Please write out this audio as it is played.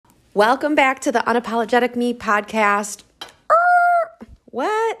Welcome back to the Unapologetic Me podcast.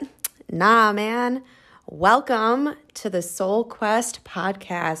 What? Nah, man. Welcome to the Soul Quest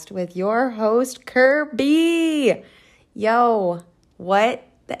podcast with your host, Kirby. Yo, what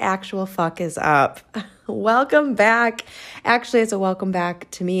the actual fuck is up? Welcome back. Actually, it's a welcome back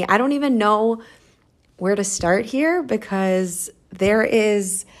to me. I don't even know where to start here because there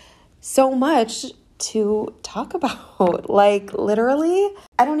is so much to talk about. Like, literally,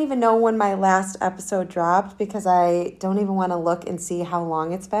 I don't even know when my last episode dropped because I don't even want to look and see how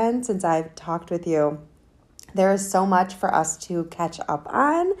long it's been since I've talked with you. There is so much for us to catch up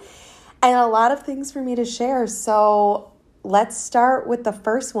on and a lot of things for me to share. So let's start with the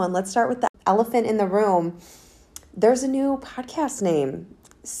first one. Let's start with the elephant in the room. There's a new podcast name.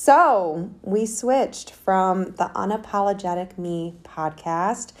 So we switched from the Unapologetic Me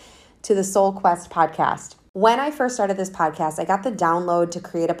podcast to the Soul Quest podcast. When I first started this podcast, I got the download to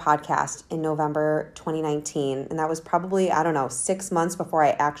create a podcast in November 2019. And that was probably, 6 months before I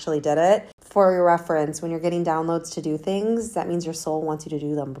actually did it. For your reference, when you're getting downloads to do things, that means your soul wants you to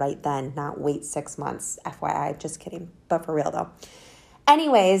do them right then, not wait 6 months. FYI, just kidding, but for real though.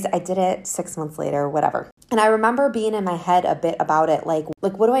 Anyways, I did it 6 months later, whatever. And I remember being in my head a bit about it, like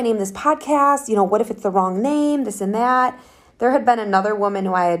what do I name this podcast? What if it's the wrong name, this and that? There had been another woman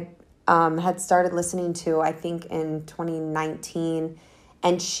who I had started listening to, I think in 2019,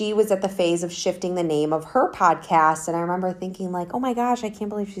 and she was at the phase of shifting the name of her podcast. And I remember thinking like, oh my gosh, I can't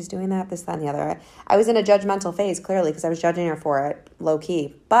believe she's doing that, this, that, and the other. I was in a judgmental phase, clearly, because I was judging her for it, low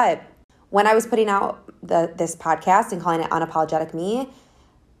key. But when I was putting out this podcast and calling it Unapologetic Me,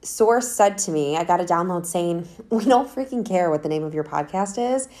 Source said to me, I got a download saying, we don't freaking care what the name of your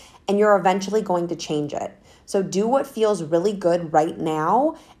podcast is, and you're eventually going to change it. So do what feels really good right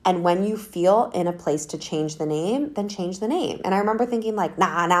now. And when you feel in a place to change the name, then change the name. And I remember thinking like, nah,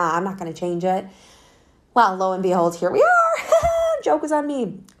 I'm not going to change it. Well, lo and behold, here we are. Joke was on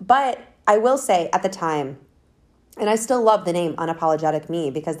me. But I will say at the time, and I still love the name Unapologetic Me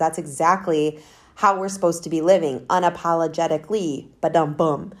because that's exactly how we're supposed to be living, unapologetically,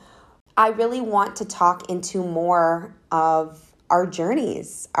 ba-dum-bum. I really want to talk into more of our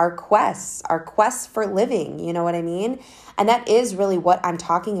journeys, our quests for living, you know what I mean? And that is really what I'm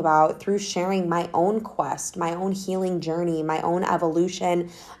talking about through sharing my own quest, my own healing journey, my own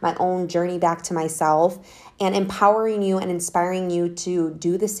evolution, my own journey back to myself, and empowering you and inspiring you to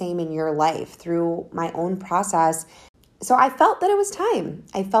do the same in your life through my own process. So I felt that it was time.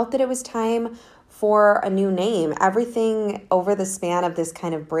 I felt that it was time for a new name. Everything over the span of this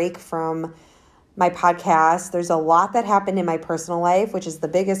kind of break from my podcast, there's a lot that happened in my personal life, which is the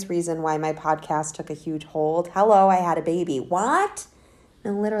biggest reason why my podcast took a huge hold. Hello, I had a baby. What?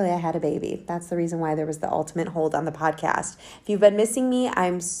 No, literally, I had a baby. That's the reason why there was the ultimate hold on the podcast. If you've been missing me,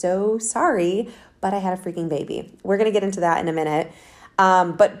 I'm so sorry, but I had a freaking baby. We're going to get into that in a minute.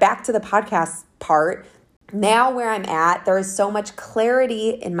 But back to the podcast part. Now where I'm at, there is so much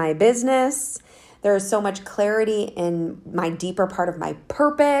clarity in my business. There is so much clarity in my deeper part of my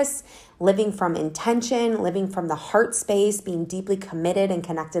purpose, living from intention, living from the heart space, being deeply committed and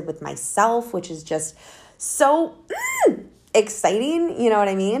connected with myself, which is just so exciting, you know what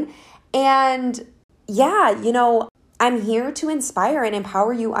I mean? And yeah, I'm here to inspire and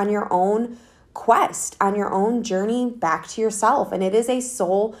empower you on your own quest, on your own journey back to yourself. And it is a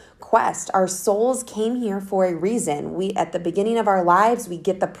soul quest. Our souls came here for a reason. We, at the beginning of our lives, we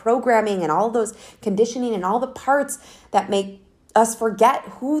get the programming and all those conditioning and all the parts that make us forget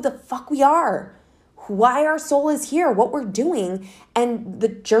who the fuck we are, why our soul is here, what we're doing. And the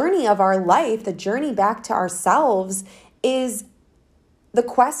journey of our life, the journey back to ourselves is the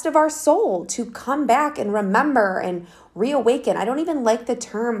quest of our soul to come back and remember and reawaken. I don't even like the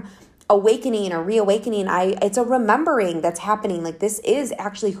term awakening or reawakening. It's a remembering that's happening. Like, this is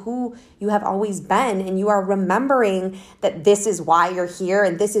actually who you have always been, and you are remembering that this is why you're here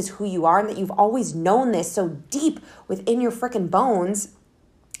and this is who you are, and that you've always known this so deep within your freaking bones.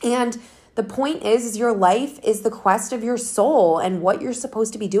 And the point is your life is the quest of your soul and what you're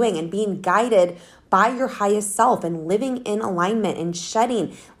supposed to be doing and being guided by your highest self and living in alignment and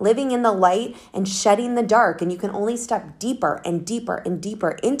living in the light and shedding the dark. And you can only step deeper and deeper and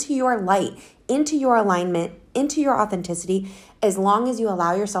deeper into your light, into your alignment, into your authenticity, as long as you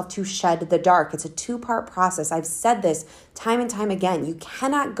allow yourself to shed the dark. It's a 2-part process. I've said this time and time again. You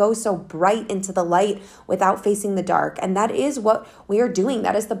cannot go so bright into the light without facing the dark. And that is what we are doing.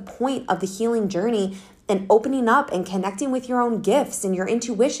 That is the point of the healing journey, and opening up and connecting with your own gifts and your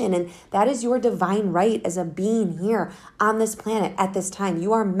intuition. And that is your divine right as a being here on this planet at this time.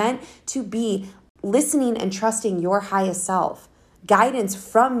 You are meant to be listening and trusting your highest self. guidance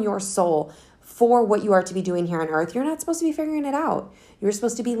from your soul for what you are to be doing here on earth, you're not supposed to be figuring it out. You're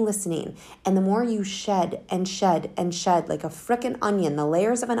supposed to be listening. And the more you shed and shed and shed like a frickin' onion, the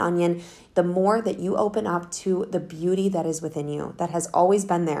layers of an onion, the more that you open up to the beauty that is within you, that has always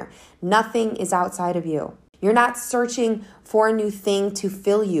been there. Nothing is outside of you. You're not searching for a new thing to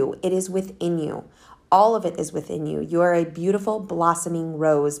fill you. It is within you. All of it is within you. You are a beautiful blossoming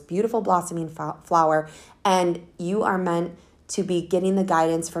rose, beautiful blossoming flower, and you are meant to be getting the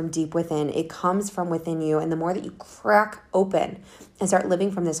guidance from deep within. It comes from within you. And the more that you crack open and start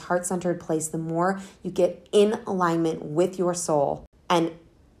living from this heart-centered place, the more you get in alignment with your soul and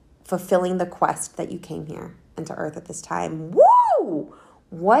fulfilling the quest that you came here into earth at this time. Woo!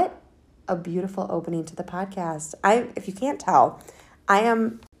 What a beautiful opening to the podcast. If you can't tell, I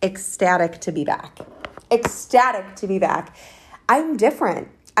am ecstatic to be back. Ecstatic to be back. I'm different.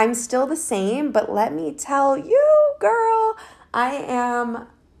 I'm still the same, but let me tell you, girl, I am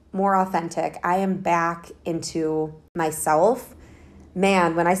more authentic. I am back into myself.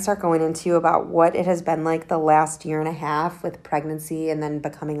 Man, when I start going into about what it has been like the last year and a half with pregnancy and then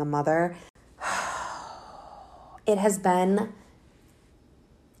becoming a mother, it has been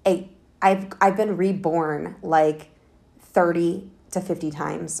I've been reborn like 30 to 50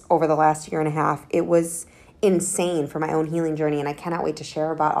 times over the last year and a half. It was insane for my own healing journey, and I cannot wait to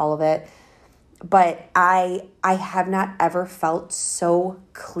share about all of it. But I have not ever felt so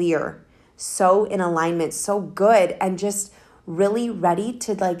clear, so in alignment, so good, and just really ready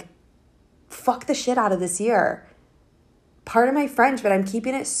to like fuck the shit out of this year. Pardon my French, but I'm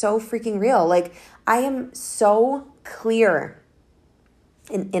keeping it so freaking real. Like, I am so clear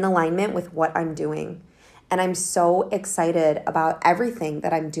and in alignment with what I'm doing. And I'm so excited about everything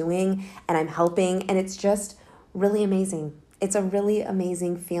that I'm doing and I'm helping. And it's just really amazing. It's a really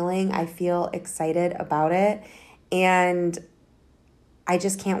amazing feeling. I feel excited about it. And I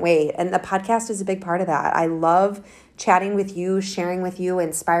just can't wait. And the podcast is a big part of that. I love chatting with you, sharing with you,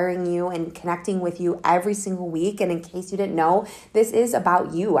 inspiring you, and connecting with you every single week. And in case you didn't know, this is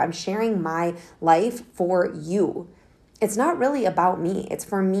about you. I'm sharing my life for you. It's not really about me. It's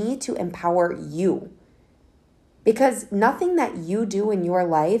for me to empower you. Because nothing that you do in your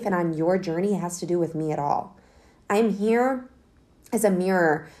life and on your journey has to do with me at all. I'm here as a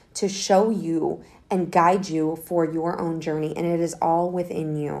mirror to show you and guide you for your own journey. And it is all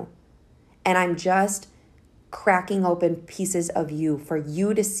within you. And I'm just cracking open pieces of you for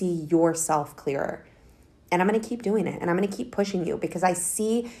you to see yourself clearer. And I'm going to keep doing it. And I'm going to keep pushing you because I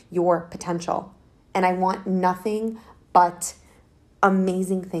see your potential. And I want nothing but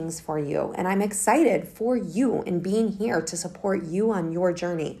amazing things for you. And I'm excited for you and being here to support you on your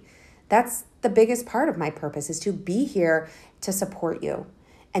journey. That's the biggest part of my purpose, is to be here to support you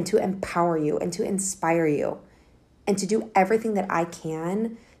and to empower you and to inspire you and to do everything that I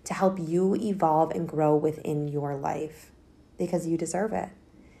can to help you evolve and grow within your life, because you deserve it.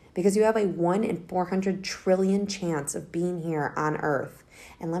 Because you have a 1 in 400 trillion chance of being here on earth.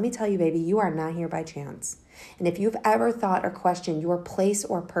 And let me tell you, baby, you are not here by chance. And if you've ever thought or questioned your place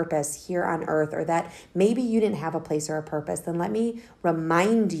or purpose here on earth, or that maybe you didn't have a place or a purpose, then let me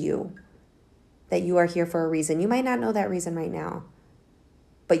remind you that you are here for a reason. You might not know that reason right now,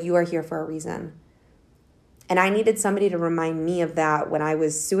 but you are here for a reason. And I needed somebody to remind me of that when I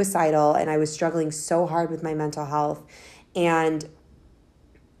was suicidal and I was struggling so hard with my mental health. And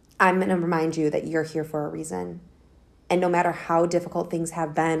I'm going to remind you that you're here for a reason. And no matter how difficult things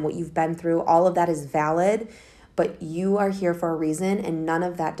have been, what you've been through, all of that is valid, but you are here for a reason, and none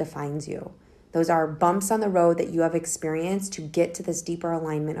of that defines you. Those are bumps on the road that you have experienced to get to this deeper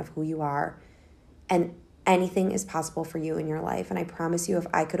alignment of who you are. And anything is possible for you in your life. And I promise you, if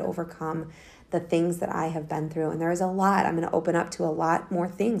I could overcome the things that I have been through, and there is a lot, I'm going to open up to a lot more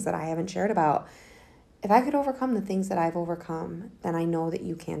things that I haven't shared about. If I could overcome the things that I've overcome, then I know that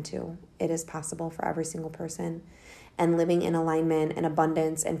you can too. It is possible for every single person. And living in alignment and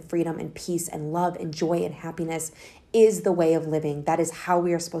abundance and freedom and peace and love and joy and happiness is the way of living. That is how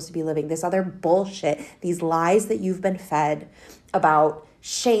we are supposed to be living. This other bullshit, these lies that you've been fed about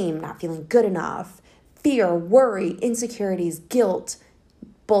shame, not feeling good enough, fear, worry, insecurities, guilt,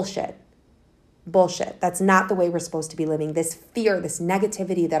 bullshit. Bullshit. That's not the way we're supposed to be living. This fear, this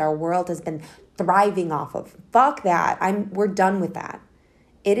negativity that our world has been thriving off of. Fuck that. We're done with that.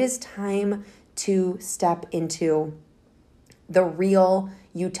 It is time to step into the real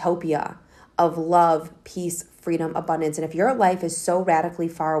utopia of love, peace, freedom, abundance. And if your life is so radically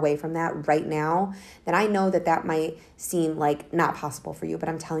far away from that right now, then I know that that might seem like not possible for you, but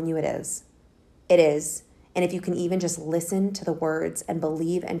I'm telling you it is. It is. And if you can even just listen to the words and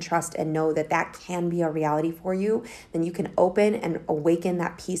believe and trust and know that that can be a reality for you, then you can open and awaken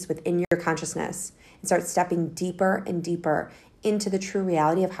that peace within your consciousness and start stepping deeper and deeper into the true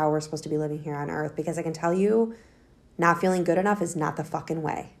reality of how we're supposed to be living here on earth. Because I can tell you, not feeling good enough is not the fucking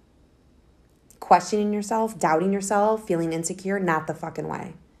way. Questioning yourself, doubting yourself, feeling insecure, not the fucking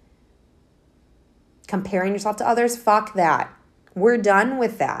way. Comparing yourself to others, fuck that. We're done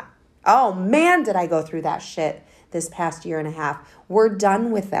with that. Oh man, did I go through that shit this past year and a half. We're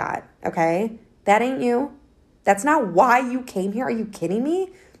done with that, okay? That ain't you. That's not why you came here. Are you kidding me?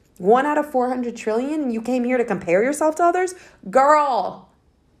 1 out of 400 trillion, you came here to compare yourself to others? Girl,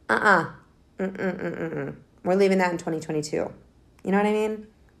 We're leaving that in 2022. You know what I mean?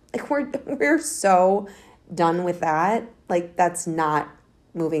 Like we're so done with that. Like that's not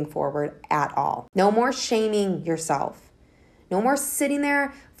moving forward at all. No more shaming yourself. No more sitting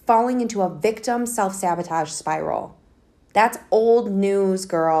there falling into a victim self-sabotage spiral. That's old news,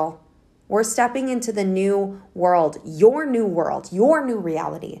 girl. We're stepping into the new world, your new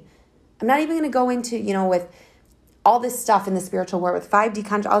reality. I'm not even going to go into, with all this stuff in the spiritual world with 5D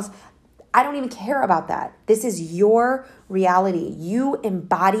consciousness. I don't even care about that. This is your reality. You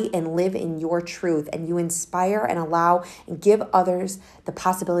embody and live in your truth, and you inspire and allow and give others the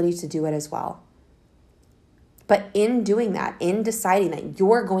possibility to do it as well. But in doing that, in deciding that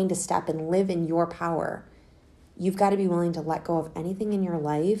you're going to step and live in your power, you've got to be willing to let go of anything in your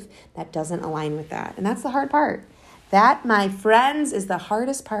life that doesn't align with that. And that's the hard part. That, my friends, is the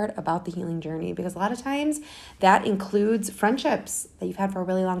hardest part about the healing journey, because a lot of times that includes friendships that you've had for a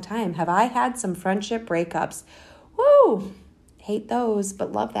really long time. Have I had some friendship breakups? Woo! Hate those,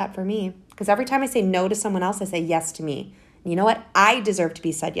 but love that for me. Because every time I say no to someone else, I say yes to me. And you know what? I deserve to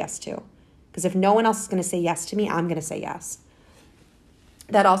be said yes to. Because if no one else is going to say yes to me, I'm going to say yes.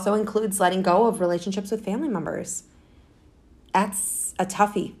 That also includes letting go of relationships with family members. That's a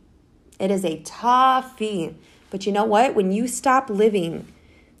toughie. It is a toughie. But you know what? When you stop living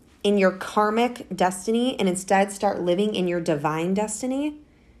in your karmic destiny and instead start living in your divine destiny,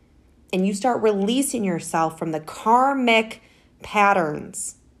 and you start releasing yourself from the karmic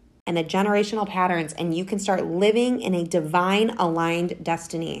patterns and the generational patterns, and you can start living in a divine aligned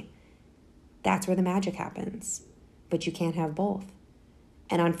destiny, that's where the magic happens. But you can't have both.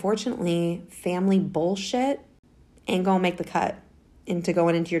 And unfortunately, family bullshit ain't gonna make the cut into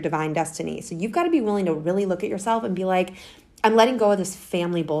going into your divine destiny. So you've got to be willing to really look at yourself and be like, I'm letting go of this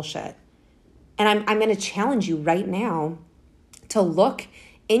family bullshit. And I'm going to challenge you right now to look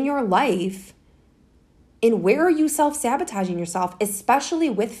in your life in where are you self-sabotaging yourself,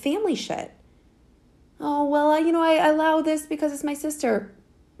 especially with family shit. Oh, well, I allow this because it's my sister.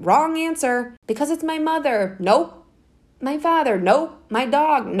 Wrong answer. Because it's my mother. Nope. My father. Nope. My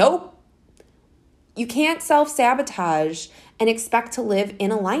dog. Nope. You can't self-sabotage and expect to live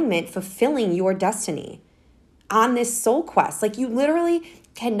in alignment, fulfilling your destiny on this soul quest. Like you literally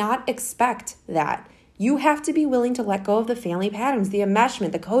cannot expect that. You have to be willing to let go of the family patterns, the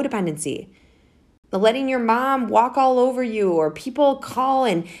enmeshment, the codependency, the letting your mom walk all over you, or people call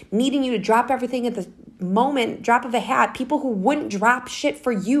and needing you to drop everything at the moment, drop of a hat, people who wouldn't drop shit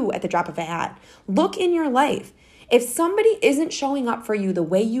for you at the drop of a hat. Look in your life. If somebody isn't showing up for you the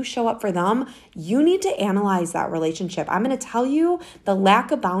way you show up for them, you need to analyze that relationship. I'm going to tell you, the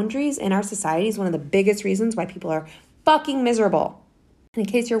lack of boundaries in our society is one of the biggest reasons why people are fucking miserable. And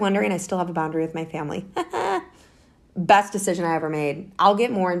in case you're wondering, I still have a boundary with my family. Best decision I ever made. I'll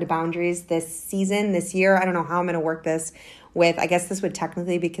get more into boundaries this season, this year. I don't know how I'm going to work this with, I guess this would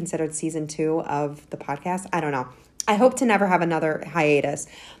technically be considered season 2 of the podcast. I don't know. I hope to never have another hiatus.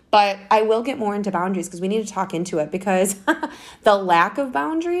 But I will get more into boundaries because we need to talk into it, because the lack of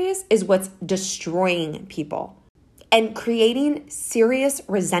boundaries is what's destroying people and creating serious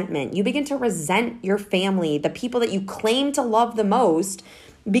resentment. You begin to resent your family, the people that you claim to love the most,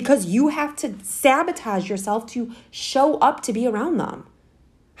 because you have to sabotage yourself to show up to be around them.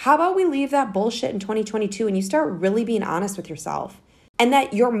 How about we leave that bullshit in 2022 and you start really being honest with yourself, and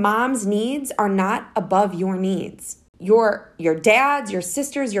that your mom's needs are not above your needs. Your dad's, your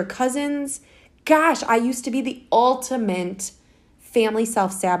sisters, your cousins. Gosh, I used to be the ultimate family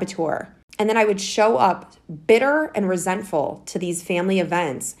self-saboteur. And then I would show up bitter and resentful to these family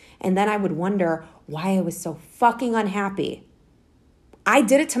events. And then I would wonder why I was so fucking unhappy. I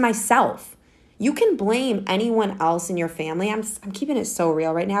did it to myself. You can blame anyone else in your family. I'm keeping it so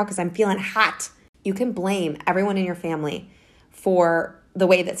real right now because I'm feeling hot. You can blame everyone in your family for the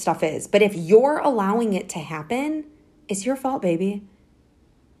way that stuff is. But if you're allowing it to happen, it's your fault, baby.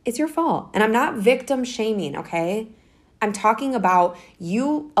 It's your fault. And I'm not victim shaming, okay? I'm talking about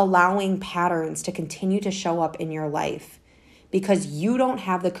you allowing patterns to continue to show up in your life because you don't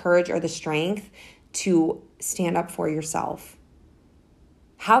have the courage or the strength to stand up for yourself.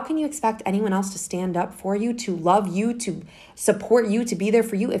 How can you expect anyone else to stand up for you, to love you, to support you, to be there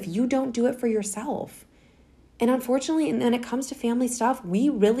for you if you don't do it for yourself? And unfortunately, when it comes to family stuff, we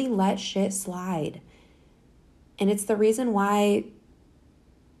really let shit slide. And it's the reason why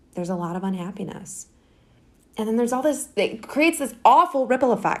there's a lot of unhappiness. And then there's all this, it creates this awful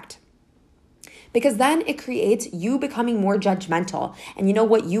ripple effect. Because then it creates you becoming more judgmental. And you know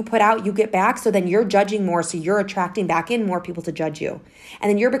what you put out, you get back. So then you're judging more. So you're attracting back in more people to judge you. And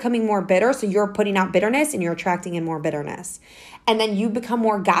then you're becoming more bitter. So you're putting out bitterness and you're attracting in more bitterness. And then you become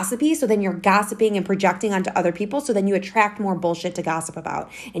more gossipy. So then you're gossiping and projecting onto other people. So then you attract more bullshit to gossip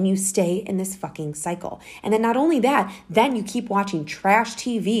about. And you stay in this fucking cycle. And then not only that, then you keep watching trash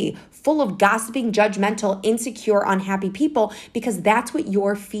TV full of gossiping, judgmental, insecure, unhappy people because that's what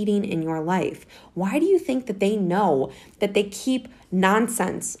you're feeding in your life. Why do you think that they know that they keep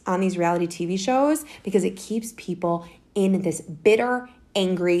nonsense on these reality TV shows? Because it keeps people in this bitter,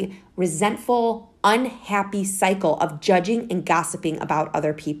 angry, resentful, unhappy cycle of judging and gossiping about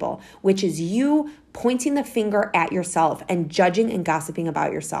other people, which is you pointing the finger at yourself and judging and gossiping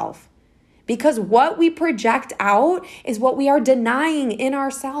about yourself. Because what we project out is what we are denying in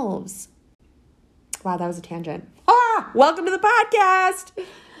ourselves. Wow, that was a tangent. Welcome to the podcast.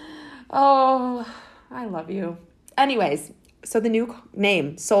 Oh, I love you. Anyways, so the new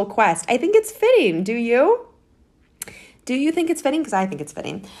name, Soul Quest. I think it's fitting. Do you? Do you think it's fitting? Because I think it's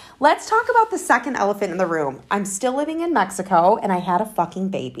fitting. Let's talk about the second elephant in the room. I'm still living in Mexico and I had a fucking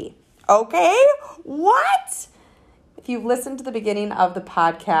baby. Okay? What? If you've listened to the beginning of the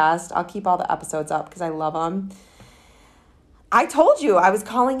podcast, I'll keep all the episodes up because I love them. I told you I was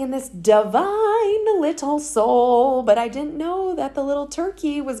calling in this divine little soul, but I didn't know that the little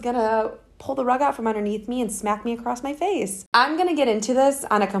turkey was going to pull the rug out from underneath me and smack me across my face. I'm going to get into this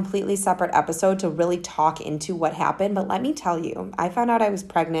on a completely separate episode to really talk into what happened, but let me tell you, I found out I was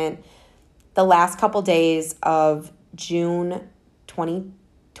pregnant the last couple days of June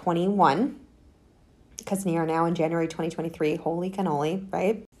 2021. Because we are now in January 2023. Holy cannoli,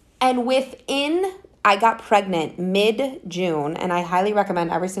 right? And I got pregnant mid-June, and I highly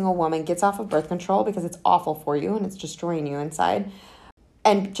recommend every single woman gets off of birth control because it's awful for you and it's destroying you inside.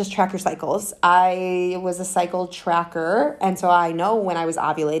 And just track your cycles. I was a cycle tracker, and so I know when I was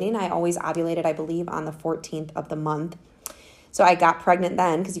ovulating. I always ovulated, I believe, on the 14th of the month. So I got pregnant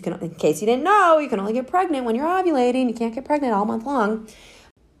then because in case you didn't know, you can only get pregnant when you're ovulating. You can't get pregnant all month long.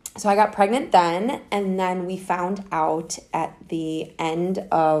 So I got pregnant then, and then we found out at the end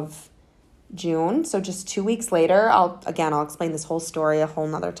of June. So just 2 weeks later, I'll explain this whole story a whole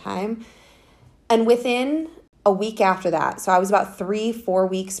nother time. And within a week after that, so I was about 3-4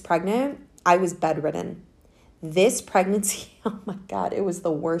 weeks pregnant, I was bedridden. This pregnancy, oh my God, it was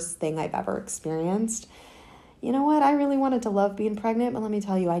the worst thing I've ever experienced. You know what? I really wanted to love being pregnant, but let me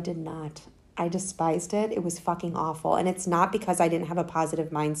tell you, I did not. I despised it. It was fucking awful. And it's not because I didn't have a positive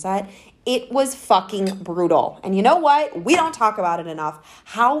mindset. It was fucking brutal. And you know what? We don't talk about it enough.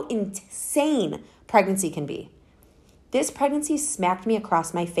 How insane pregnancy can be. This pregnancy smacked me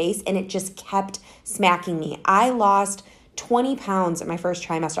across my face and it just kept smacking me. I lost 20 pounds in my first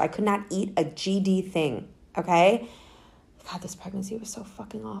trimester. I could not eat a GD thing. Okay? God, this pregnancy was so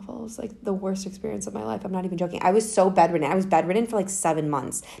fucking awful. It was like the worst experience of my life. I'm not even joking. I was so bedridden. I was bedridden for like 7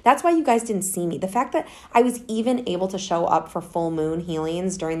 months. That's why you guys didn't see me. The fact that I was even able to show up for full moon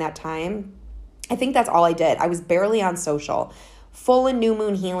healings during that time, I think that's all I did. I was barely on social. Full and new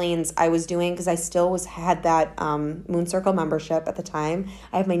moon healings I was doing because I still had that Moon Circle membership at the time.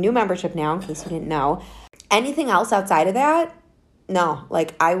 I have my new membership now in case you didn't know. Anything else outside of that? No.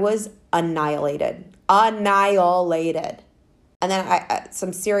 Like I was annihilated. And then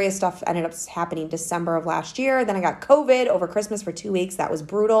some serious stuff ended up happening December of last year. Then I got COVID over Christmas for 2 weeks. That was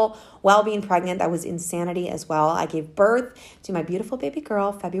brutal. While being pregnant, that was insanity as well. I gave birth to my beautiful baby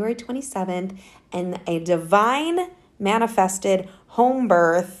girl February 27th, and a divine manifested home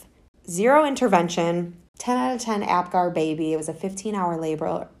birth, 0 intervention, 10 out of 10 Apgar baby. It was a 15-hour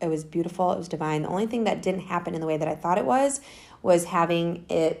labor. It was beautiful. It was divine. The only thing that didn't happen in the way that I thought it was having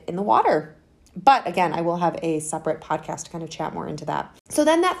it in the water. But again, I will have a separate podcast to kind of chat more into that. So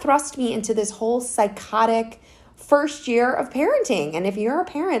then that thrust me into this whole psychotic first year of parenting. And if you're a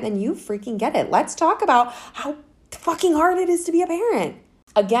parent, then you freaking get it. Let's talk about how fucking hard it is to be a parent.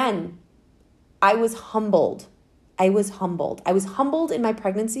 Again, I was humbled. I was humbled in my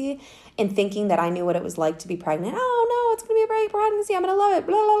pregnancy and thinking that I knew what it was like to be pregnant. Oh no, it's going to be a great pregnancy. I'm going to love it.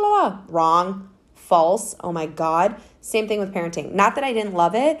 Blah, blah, blah. Wrong. false. Oh my God. Same thing with parenting. Not that I didn't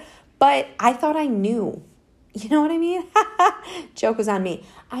love it, but I thought I knew. You know what I mean? Joke was on me.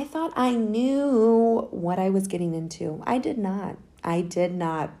 I thought I knew what I was getting into. I did not.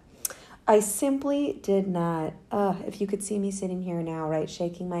 I simply did not. If you could see me sitting here now, right,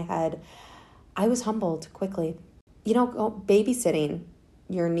 shaking my head, I was humbled quickly. Babysitting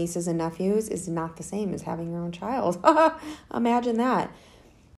your nieces and nephews is not the same as having your own child. Imagine that.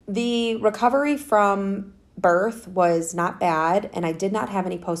 The recovery from birth was not bad, and I did not have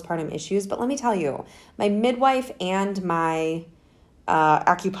any postpartum issues. But let me tell you, my midwife and my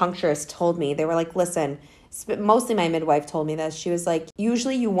acupuncturist told me, they were like, listen, mostly my midwife told me this. She was like,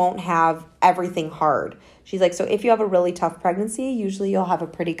 usually you won't have everything hard. She's like, so if you have a really tough pregnancy, usually you'll have a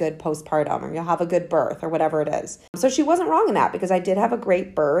pretty good postpartum, or you'll have a good birth, or whatever it is. So she wasn't wrong in that, because I did have a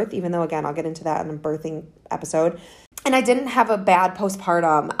great birth, even though, again, I'll get into that in a birthing episode. And I didn't have a bad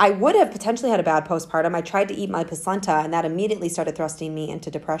postpartum. I would have potentially had a bad postpartum. I tried to eat my placenta, and that immediately started thrusting me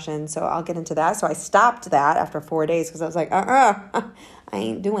into depression. So I'll get into that. So I stopped that after 4 days, because I was like, I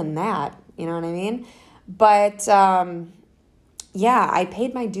ain't doing that. You know what I mean? But yeah, I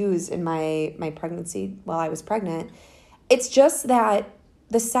paid my dues in my pregnancy while I was pregnant. It's just that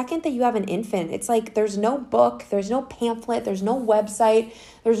the second that you have an infant, it's like there's no book, there's no pamphlet, there's no website,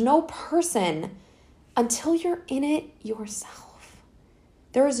 there's no person until you're in it yourself.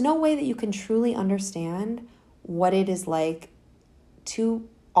 There is no way that you can truly understand what it is like to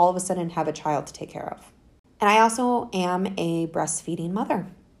all of a sudden have a child to take care of. And I also am a breastfeeding mother.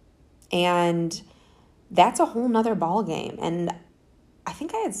 And that's a whole nother ball game. And I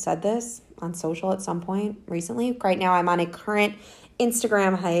think I had said this on social at some point recently. Right now I'm on a current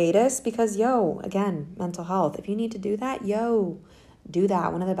Instagram hiatus because, again, mental health. If you need to do that, do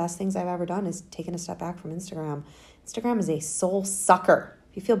that. One of the best things I've ever done is taking a step back from Instagram. Instagram is a soul sucker.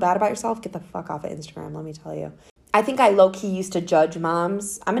 If you feel bad about yourself, get the fuck off of Instagram, let me tell you. I think I low-key used to judge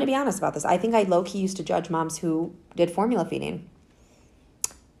moms. I'm going to be honest about this. I think I low-key used to judge moms who did formula feeding.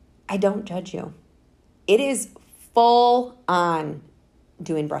 I don't judge you. It is full on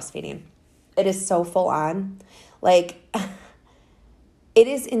doing breastfeeding. It is so full on. Like, it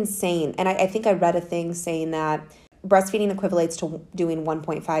is insane. And I think I read a thing saying that breastfeeding equivalates to doing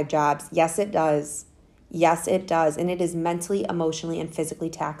 1.5 jobs. Yes, it does. Yes, it does. And it is mentally, emotionally, and physically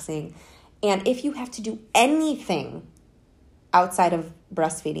taxing. And if you have to do anything outside of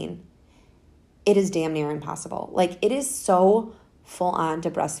breastfeeding, it is damn near impossible. Like, it is so full on to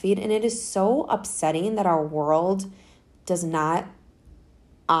breastfeed. And it is so upsetting that our world does not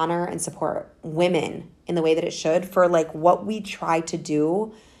honor and support women in the way that it should for like what we try to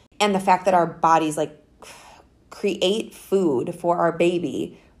do. And the fact that our bodies like create food for our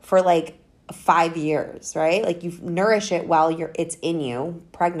baby for like 5 years, right? Like you nourish it while it's in you,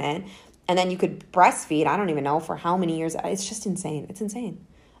 pregnant, and then you could breastfeed, I don't even know for how many years. It's just insane. It's insane.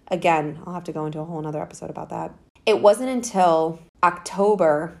 Again, I'll have to go into a whole nother episode about that. It wasn't until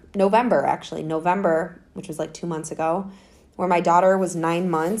November, which was like 2 months ago, where my daughter was 9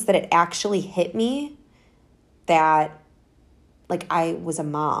 months, that it actually hit me that like I was a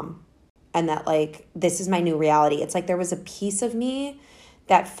mom. And that like, this is my new reality. It's like there was a piece of me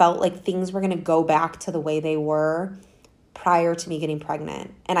that felt like things were going to go back to the way they were prior to me getting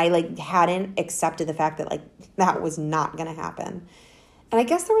pregnant. And I like hadn't accepted the fact that like that was not going to happen. And I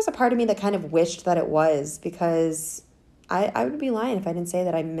guess there was a part of me that kind of wished that it was, because I would be lying if I didn't say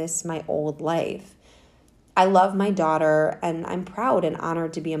that I miss my old life. I love my daughter, and I'm proud and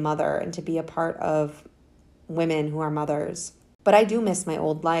honored to be a mother and to be a part of women who are mothers. But I do miss my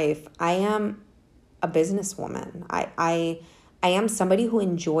old life. I am a businesswoman. I am somebody who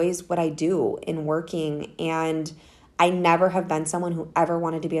enjoys what I do in working, and I never have been someone who ever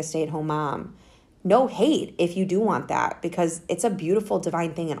wanted to be a stay-at-home mom. No hate if you do want that, because it's a beautiful,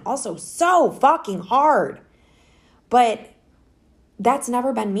 divine thing and also so fucking hard. But that's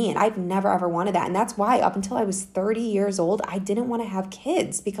never been me, and I've never ever wanted that. And that's why up until I was 30 years old, I didn't want to have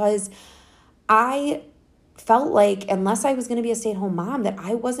kids, because I felt like unless I was going to be a stay-at-home mom, that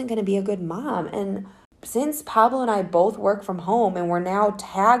I wasn't going to be a good mom. And since Pablo and I both work from home and we're now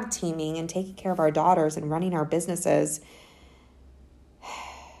tag teaming and taking care of our daughters and running our businesses,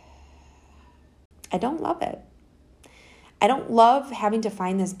 I don't love it. I don't love having to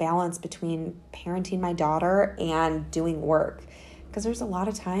find this balance between parenting my daughter and doing work. Because there's a lot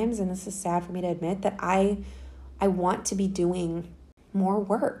of times, and this is sad for me to admit, that I want to be doing more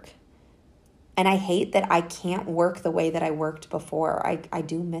work. And I hate that I can't work the way that I worked before. I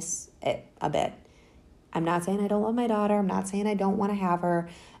do miss it a bit. I'm not saying I don't love my daughter. I'm not saying I don't want to have her.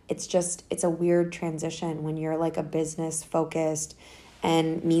 It's just, it's a weird transition when you're like a business focused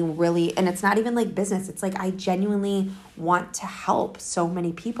and me really, and it's not even like business. It's like I genuinely want to help so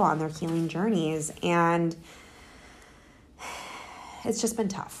many people on their healing journeys. And it's just been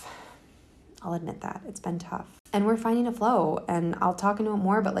tough. I'll admit that. It's been tough. And we're finding a flow, and I'll talk into it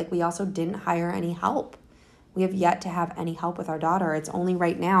more, but like we also didn't hire any help. We have yet to have any help with our daughter. It's only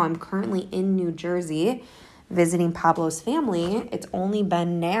right now. I'm currently in New Jersey visiting Pablo's family. It's only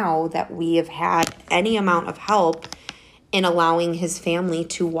been now that we have had any amount of help in allowing his family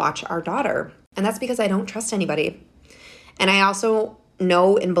to watch our daughter. And that's because I don't trust anybody. And I also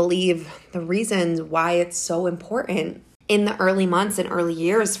know and believe the reasons why it's so important in the early months and early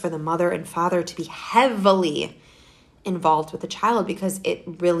years for the mother and father to be heavily involved with the child, because it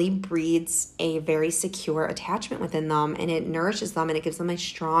really breeds a very secure attachment within them, and it nourishes them, and it gives them a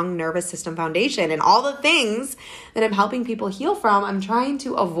strong nervous system foundation. And all the things that I'm helping people heal from, I'm trying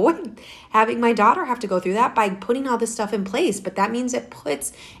to avoid having my daughter have to go through that by putting all this stuff in place. But that means it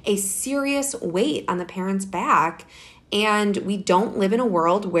puts a serious weight on the parent's back, and we don't live in a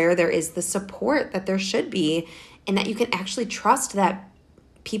world where there is the support that there should be, and that you can actually trust that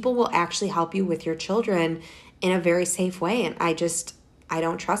people will actually help you with your children in a very safe way. And I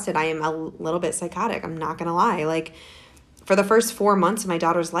don't trust it. I am a little bit psychotic. I'm not going to lie. Like, for the first 4 months of my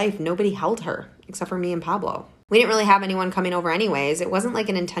daughter's life, nobody held her except for me and Pablo. We didn't really have anyone coming over anyways. It wasn't like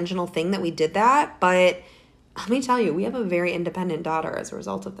an intentional thing that we did that, but let me tell you, we have a very independent daughter as a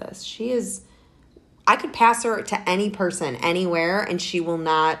result of this. I could pass her to any person anywhere and she will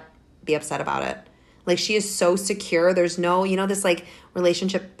not be upset about it. Like, she is so secure. There's no, this like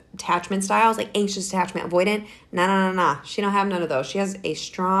relationship attachment styles, like anxious attachment, avoidant. No. She don't have none of those. She has a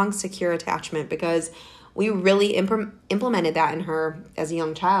strong, secure attachment because we really implemented that in her as a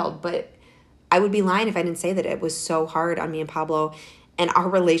young child. But I would be lying if I didn't say that it was so hard on me and Pablo. And our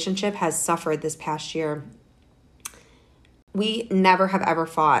relationship has suffered this past year. We never have ever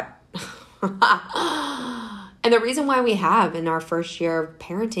fought. And the reason why we have in our first year of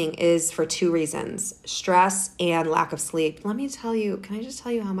parenting is for 2 reasons: stress and lack of sleep. Let me tell you, can I just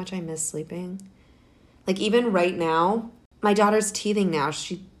tell you how much I miss sleeping? Like, even right now, my daughter's teething now.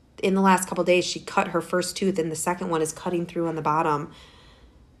 In the last couple of days, she cut her first tooth and the second one is cutting through on the bottom.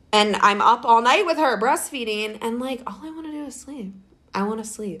 And I'm up all night with her breastfeeding, and like, all I want to do is sleep. I want to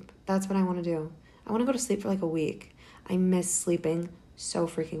sleep. That's what I want to do. I want to go to sleep for like a week. I miss sleeping so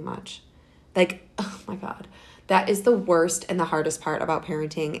freaking much. Like, oh my God. That is the worst and the hardest part about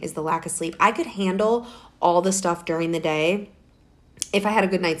parenting, is the lack of sleep. I could handle all the stuff during the day if I had a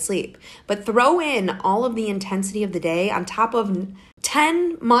good night's sleep. But throw in all of the intensity of the day on top of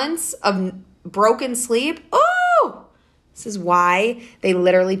 10 months of broken sleep. Oh, this is why they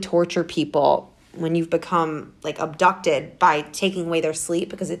literally torture people when you've become like abducted by taking away their sleep,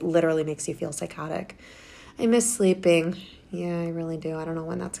 because it literally makes you feel psychotic. I miss sleeping. Yeah, I really do. I don't know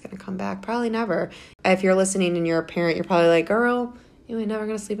when that's going to come back. Probably never. If you're listening and you're a parent, you're probably like, girl, you ain't never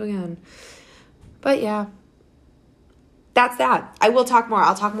going to sleep again. But yeah, that's that. I will talk more.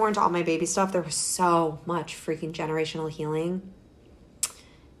 I'll talk more into all my baby stuff. There was so much freaking generational healing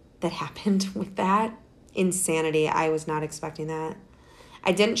that happened with that. Insanity. I was not expecting that.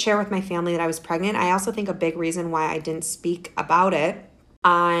 I didn't share with my family that I was pregnant. I also think a big reason why I didn't speak about it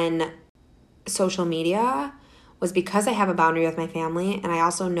on social media was because I have a boundary with my family, and I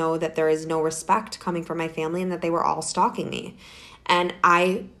also know that there is no respect coming from my family and that they were all stalking me. And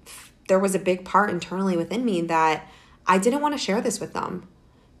there was a big part internally within me that I didn't want to share this with them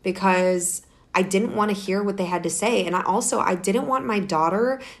because I didn't want to hear what they had to say. And I didn't want my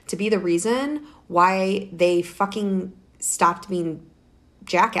daughter to be the reason why they fucking stopped being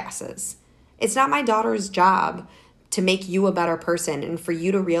jackasses. It's not my daughter's job to make you a better person and for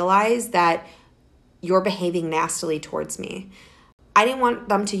you to realize that you're behaving nastily towards me. I didn't want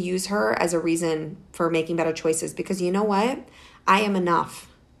them to use her as a reason for making better choices, because you know what? I am enough.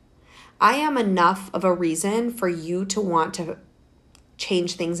 I am enough of a reason for you to want to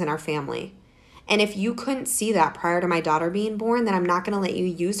change things in our family. And if you couldn't see that prior to my daughter being born, then I'm not going to let you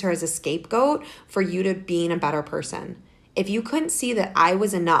use her as a scapegoat for you to being a better person. If you couldn't see that I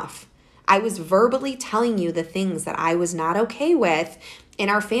was enough, I was verbally telling you the things that I was not okay with in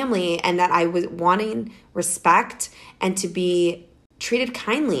our family, and that I was wanting respect and to be treated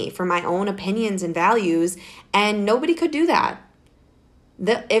kindly for my own opinions and values, and nobody could do that.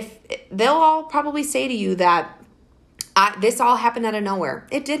 They'll all probably say to you that this all happened out of nowhere.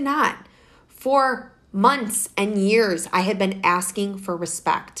 It did not. For months and years, I had been asking for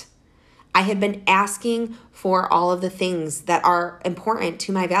respect. I had been asking for all of the things that are important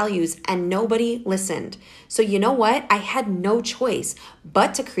to my values, and nobody listened. So you know what? I had no choice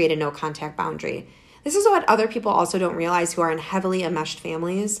but to create a no contact boundary. This is what other people also don't realize who are in heavily enmeshed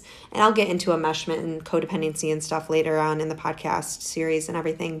families. And I'll get into enmeshment and codependency and stuff later on in the podcast series and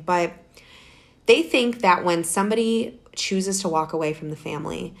everything. But they think that when somebody chooses to walk away from the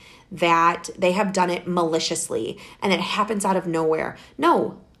family, that they have done it maliciously and it happens out of nowhere.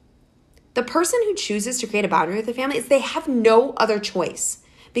 No. The person who chooses to create a boundary with the family is they have no other choice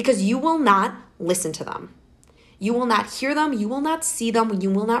because you will not listen to them. You will not hear them. You will not see them. You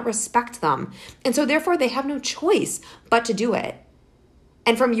will not respect them. And so therefore they have no choice but to do it.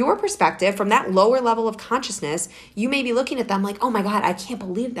 And from your perspective, from that lower level of consciousness, you may be looking at them like, oh my God, I can't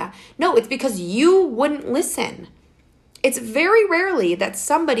believe that. No, it's because you wouldn't listen. It's very rarely that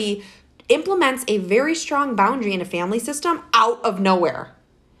somebody implements a very strong boundary in a family system out of nowhere.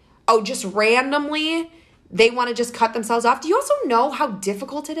 Oh, just randomly, they want to just cut themselves off. Do you also know how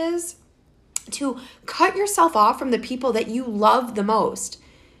difficult it is to cut yourself off from the people that you love the most?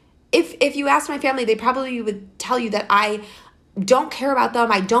 If you ask my family, they probably would tell you that I don't care about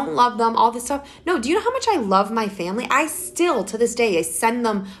them, I don't love them, all this stuff. No, do you know how much I love my family? I still, to this day, I send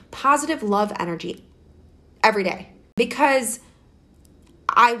them positive love energy every day because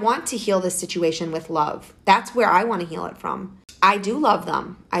I want to heal this situation with love. That's where I want to heal it from. I do love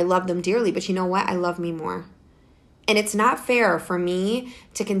them. I love them dearly, but you know what? I love me more. And it's not fair for me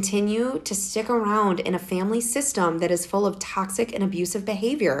to continue to stick around in a family system that is full of toxic and abusive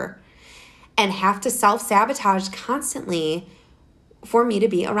behavior and have to self-sabotage constantly for me to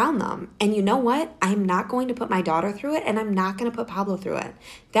be around them. And you know what? I'm not going to put my daughter through it, and I'm not going to put Pablo through it.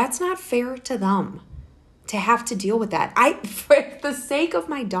 That's not fair to them to have to deal with that. For the sake of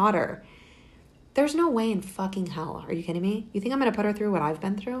my daughter, there's no way in fucking hell. Are you kidding me? You think I'm going to put her through what I've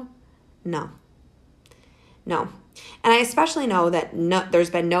been through? No. And I especially know that there's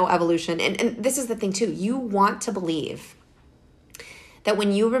been no evolution. And this is the thing too. You want to believe that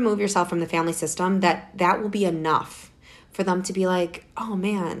when you remove yourself from the family system, that will be enough for them to be like, oh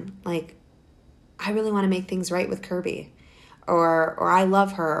man, like I really want to make things right with Kirby, or I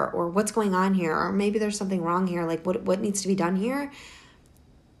love her, or what's going on here, or maybe there's something wrong here, like what needs to be done here.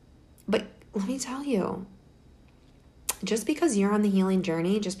 But let me tell you, just because you're on the healing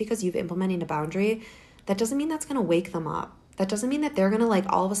journey, just because you've implemented a boundary, that doesn't mean that's going to wake them up. That doesn't mean that they're going to like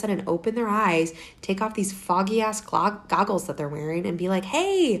all of a sudden open their eyes, take off these foggy ass goggles that they're wearing and be like,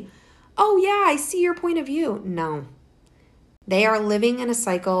 hey, oh yeah, I see your point of view. No. They are living in a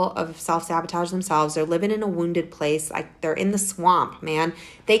cycle of self-sabotage themselves. They're living in a wounded place. Like they're in the swamp, man.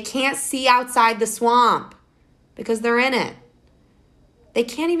 They can't see outside the swamp because they're in it. They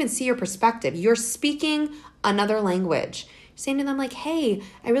can't even see your perspective. You're speaking another language. You're saying to them like, hey,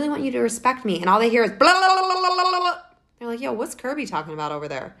 I really want you to respect me. And all they hear is blah, blah, blah, blah, blah, blah. They're like, yo, what's Kirby talking about over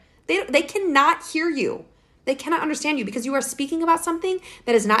there? They cannot hear you. They cannot understand you because you are speaking about something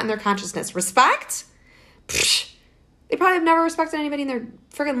that is not in their consciousness. Respect? Psh, they probably have never respected anybody in their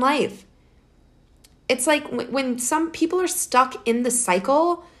friggin' life. It's like when some people are stuck in the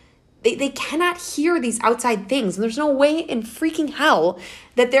cycle, they cannot hear these outside things. And there's no way in freaking hell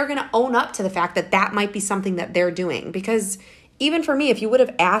that they're going to own up to the fact that that might be something that they're doing. Because even for me, if you would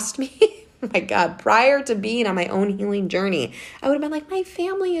have asked me, oh my God, prior to being on my own healing journey, I would have been like, my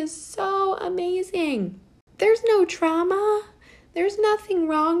family is so amazing. There's no trauma. There's nothing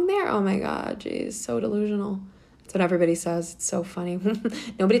wrong there. Oh my God, geez, so delusional. That's what everybody says. It's so funny.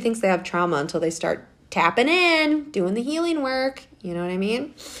 Nobody thinks they have trauma until they start tapping in, doing the healing work. You know what I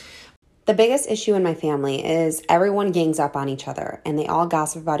mean? The biggest issue in my family is everyone gangs up on each other and they all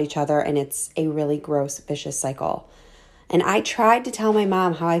gossip about each other, and it's a really gross, vicious cycle. And I tried to tell my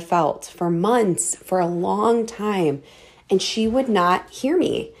mom how I felt for months, for a long time, and she would not hear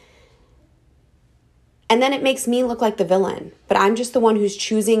me. And then it makes me look like the villain, but I'm just the one who's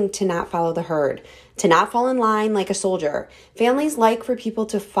choosing to not follow the herd, to not fall in line like a soldier. Families like for people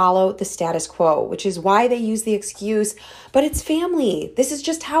to follow the status quo, which is why they use the excuse, but it's family. This is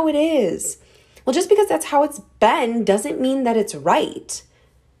just how it is. Well, just because that's how it's been doesn't mean that it's right.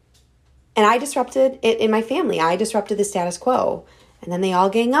 And I disrupted it in my family. I disrupted the status quo. And then they all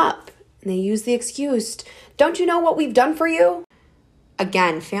gang up and they use the excuse, don't you know what we've done for you?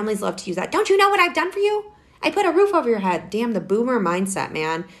 Again, families love to use that. Don't you know what I've done for you? I put a roof over your head. Damn, the boomer mindset,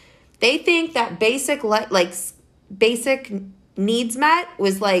 man. They think that basic needs met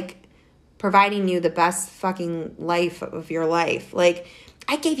was like providing you the best fucking life of your life. Like,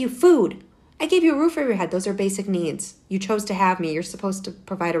 I gave you food. I gave you a roof over your head. Those are basic needs. You chose to have me. You're supposed to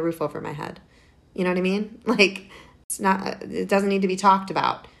provide a roof over my head. You know what I mean? Like, it doesn't need to be talked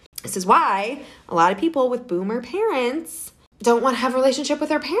about. This is why a lot of people with boomer parents don't want to have a relationship with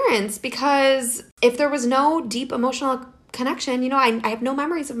their parents, because if there was no deep emotional connection, I have no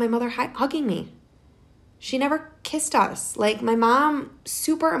memories of my mother hugging me. She never kissed us. Like, my mom,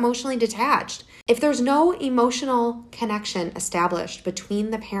 super emotionally detached. If there's no emotional connection established between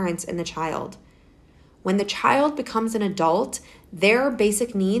the parents and the child, when the child becomes an adult, their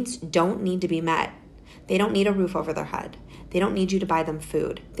basic needs don't need to be met. They don't need a roof over their head. They don't need you to buy them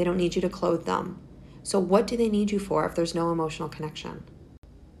food. They don't need you to clothe them. So what do they need you for if there's no emotional connection?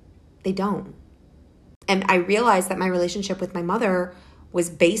 They don't. And I realized that my relationship with my mother was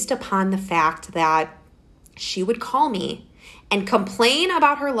based upon the fact that she would call me and complain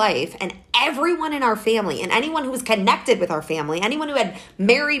about her life, and everyone in our family and anyone who was connected with our family, anyone who had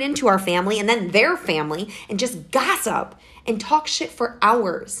married into our family and then their family, and just gossip and talk shit for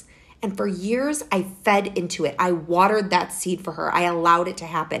hours. And for years, I fed into it. I watered that seed for her. I allowed it to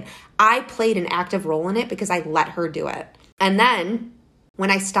happen. I played an active role in it because I let her do it. And then when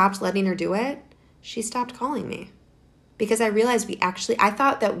I stopped letting her do it, she stopped calling me. Because I realized I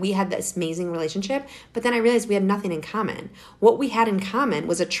thought that we had this amazing relationship, but then I realized we had nothing in common. What we had in common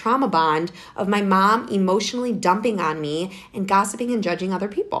was a trauma bond of my mom emotionally dumping on me and gossiping and judging other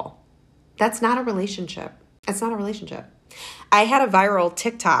people. That's not a relationship. It's not a relationship. I had a viral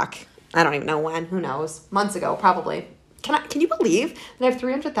TikTok. I don't even know when, who knows, months ago, probably. Can you believe that I have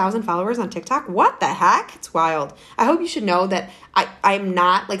 300,000 followers on TikTok? What the heck? It's wild. I hope you should know that I'm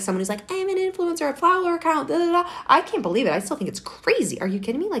not like someone who's like, I'm an influencer, a follower account, blah, blah, blah. I can't believe it. I still think it's crazy. Are you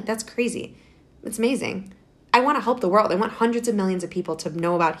kidding me? Like, that's crazy. It's amazing. I want to help the world. I want hundreds of millions of people to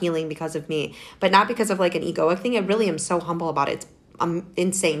know about healing because of me, but not because of like an egoic thing. I really am so humble about it. It's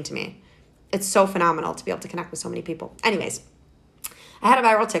insane to me. It's so phenomenal to be able to connect with so many people. Anyways, I had a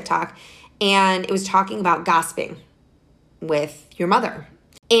viral TikTok and it was talking about gossiping with your mother.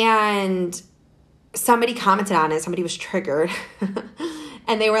 And somebody commented on it. Somebody was triggered.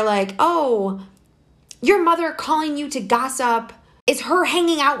 And they were like, oh, your mother calling you to gossip is her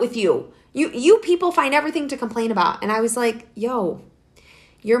hanging out with you. You people find everything to complain about. And I was like, yo,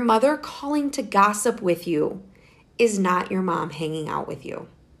 your mother calling to gossip with you is not your mom hanging out with you.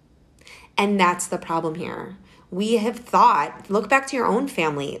 And that's the problem here. We have thought, look back to your own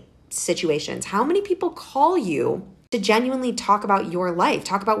family situations. How many people call you to genuinely talk about your life,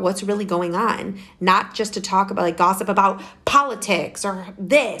 talk about what's really going on, not just to talk about like gossip about politics or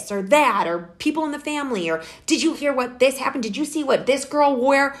this or that or people in the family or did you hear what this happened? Did you see what this girl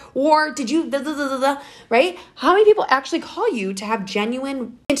wore? Did you, right? How many people actually call you to have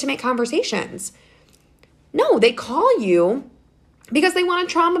genuine, intimate conversations? No, they call you because they want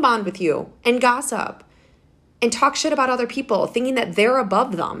to trauma bond with you and gossip and talk shit about other people, thinking that they're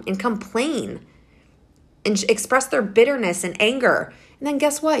above them and complain and express their bitterness and anger. And then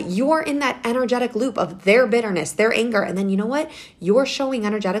guess what? You're in that energetic loop of their bitterness, their anger. And then you know what? You're showing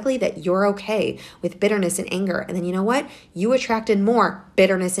energetically that you're okay with bitterness and anger. And then you know what? You attracted more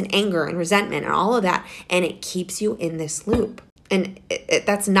bitterness and anger and resentment and all of that. And it keeps you in this loop. And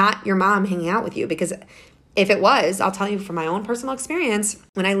that's not your mom hanging out with you, because if it was, I'll tell you from my own personal experience,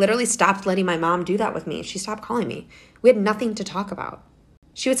 when I literally stopped letting my mom do that with me, she stopped calling me. We had nothing to talk about.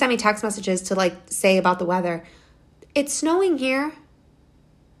 She would send me text messages to like say about the weather. It's snowing here.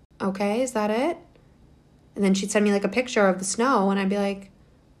 Okay, is that it? And then she'd send me like a picture of the snow and I'd be like,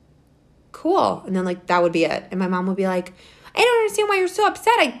 cool. And then like that would be it. And my mom would be like, I don't understand why you're so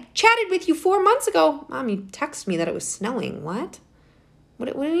upset. I chatted with you 4 months ago. Mom, you texted me that it was snowing. What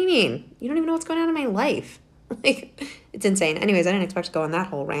do you mean? You don't even know what's going on in my life. Like, it's insane. Anyways, I didn't expect to go on that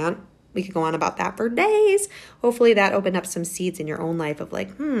whole rant. We could go on about that for days. Hopefully that opened up some seeds in your own life of like,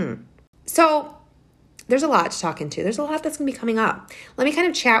 So there's a lot to talk into. There's a lot that's going to be coming up. Let me kind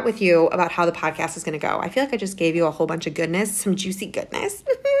of chat with you about how the podcast is going to go. I feel like I just gave you a whole bunch of goodness, some juicy goodness.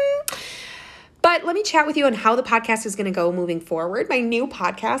 But let me chat with you on how the podcast is going to go moving forward. My new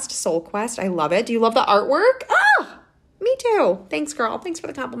podcast, Soul Quest. I love it. Do you love the artwork? Me too. Thanks, girl. Thanks for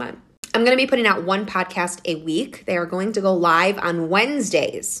the compliment. I'm going to be putting out one podcast a week. They are going to go live on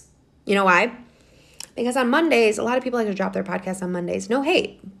Wednesdays. You know why? Because on Mondays, a lot of people like to drop their podcasts on Mondays. No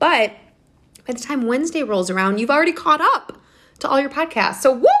hate. But by the time Wednesday rolls around, you've already caught up to all your podcasts.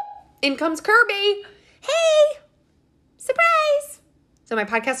 So whoop, in comes Kirby. Hey, surprise. So my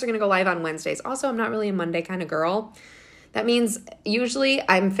podcasts are going to go live on Wednesdays. Also, I'm not really a Monday kind of girl. That means usually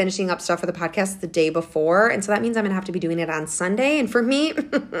I'm finishing up stuff for the podcast the day before. And so that means I'm going to have to be doing it on Sunday. And for me,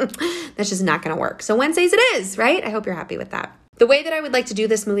 that's just not going to work. So Wednesdays it is, right? I hope you're happy with that. The way that I would like to do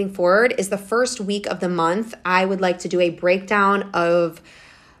this moving forward is the first week of the month, I would like to do a breakdown of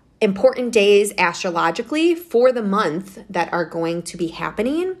important days astrologically for the month that are going to be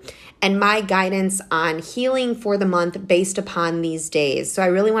happening and my guidance on healing for the month based upon these days. So I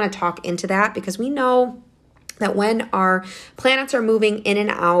really want to talk into that because we know that when our planets are moving in and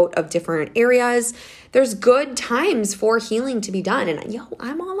out of different areas, there's good times for healing to be done. And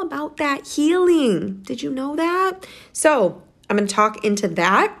I'm all about that healing. Did you know that? So I'm going to talk into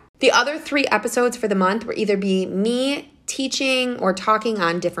that. The other 3 episodes for the month will either be me teaching or talking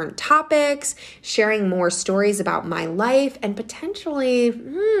on different topics, sharing more stories about my life, and potentially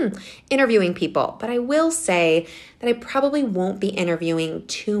interviewing people. But I will say that I probably won't be interviewing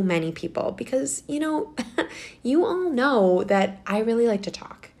too many people because, you all know that I really like to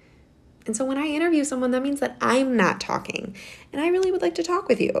talk. And so when I interview someone, that means that I'm not talking. And I really would like to talk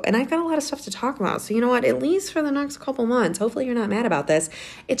with you. And I've got a lot of stuff to talk about. So you know what? At least for the next couple months, hopefully you're not mad about this.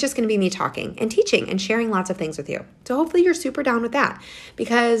 It's just going to be me talking and teaching and sharing lots of things with you. So hopefully you're super down with that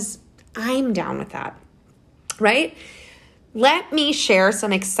because I'm down with that, right? Let me share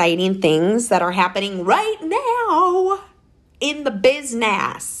some exciting things that are happening right now in the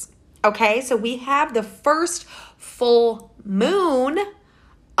business. Okay, so we have the first full moon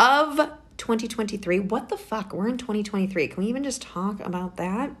of 2023. What the fuck? We're in 2023. Can we even just talk about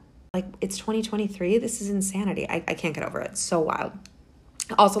that? Like, it's 2023. This is insanity. I can't get over it. It's so wild.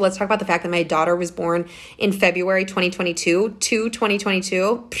 Also, let's talk about the fact that my daughter was born in February 2022 to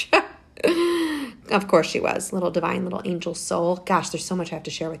 2022. Of course she was. Little divine, little angel soul. Gosh, there's so much I have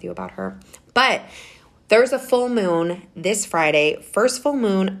to share with you about her. But there's a full moon this Friday, first full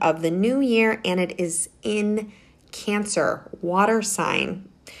moon of the new year, and it is in Cancer, water sign.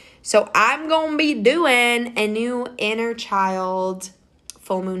 So I'm going to be doing a new inner child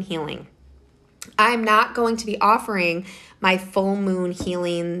full moon healing. I'm not going to be offering my full moon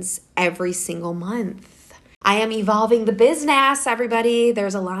healings every single month. I am evolving the business, everybody.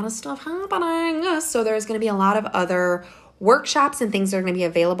 There's a lot of stuff happening. So there's going to be a lot of other workshops and things that are going to be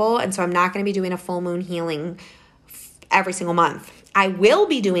available. And so I'm not going to be doing a full moon healing every single month. I will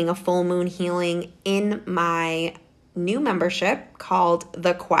be doing a full moon healing in my new membership called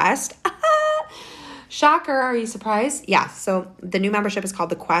The Quest. Shocker, are you surprised? Yeah, so the new membership is called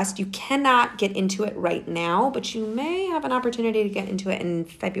The Quest. You cannot get into it right now, but you may have an opportunity to get into it in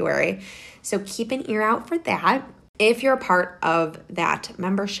February. So keep an ear out for that. If you're a part of that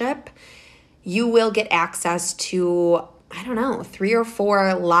membership, you will get access to, 3 or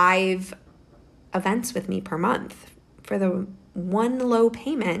 4 live events with me per month for the one low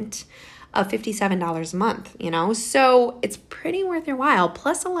payment of $57 a month, So it's pretty worth your while.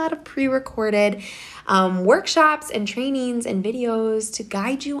 Plus a lot of pre-recorded workshops and trainings and videos to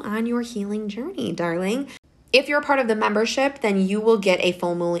guide you on your healing journey, darling. If you're a part of the membership, then you will get a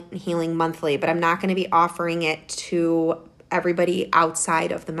full moon healing monthly, but I'm not going to be offering it to everybody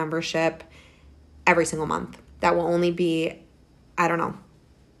outside of the membership every single month. That will only be, 3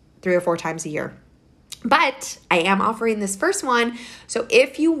 or 4 times a year. But I am offering this first one. So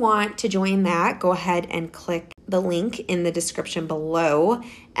if you want to join that, go ahead and click the link in the description below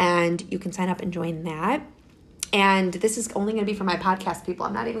and you can sign up and join that. And this is only going to be for my podcast people.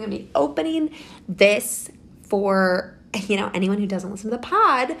 I'm not even going to be opening this for, anyone who doesn't listen to the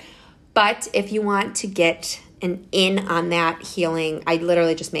pod. But if you want to get an in on that healing, I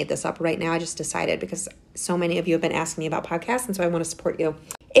literally just made this up right now. I just decided because so many of you have been asking me about podcasts, and so I want to support you.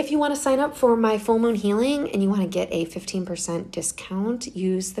 If you want to sign up for my full moon healing and you want to get a 15% discount,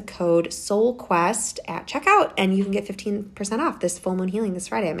 use the code SOULQuest at checkout and you can get 15% off this full moon healing this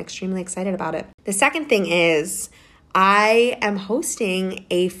Friday. I'm extremely excited about it. The second thing is I am hosting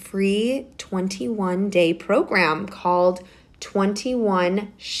a free 21-day program called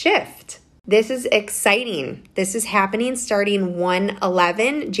 21 Shift. This is exciting. This is happening starting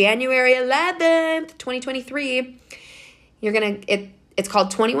January 11th, 2023. It's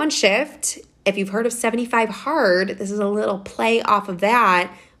called 21 Shift. If you've heard of 75 Hard, this is a little play off of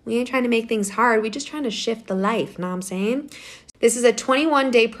that. We ain't trying to make things hard. We're just trying to shift the life, know what I'm saying? This is a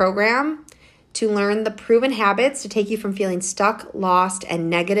 21-day program to learn the proven habits to take you from feeling stuck, lost, and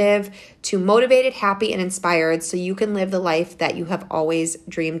negative to motivated, happy, and inspired so you can live the life that you have always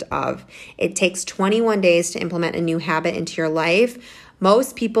dreamed of. It takes 21 days to implement a new habit into your life.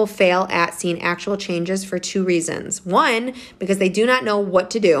 Most people fail at seeing actual changes for 2 reasons. 1, because they do not know what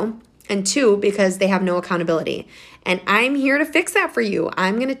to do. And 2, because they have no accountability. And I'm here to fix that for you.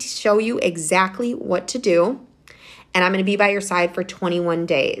 I'm going to show you exactly what to do. And I'm going to be by your side for 21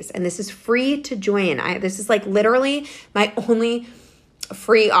 days. And this is free to join. This is like literally my only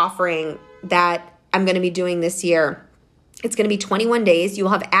free offering that I'm going to be doing this year. It's going to be 21 days. You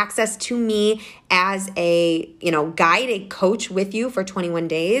will have access to me as a, guide, a coach with you for 21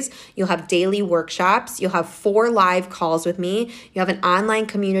 days. You'll have daily workshops. You'll have 4 live calls with me. You have an online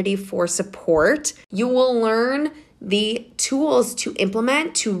community for support. You will learn the tools to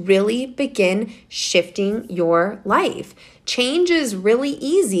implement to really begin shifting your life. Change is really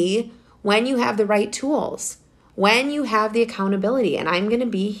easy when you have the right tools, when you have the accountability. And I'm going to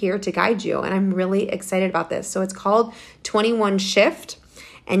be here to guide you. And I'm really excited about this. So it's called 21 Shift.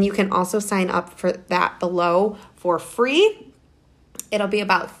 And you can also sign up for that below for free. It'll be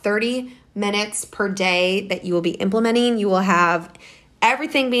about 30 minutes per day that you will be implementing. You will have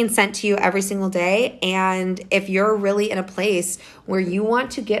everything being sent to you every single day. And if you're really in a place where you want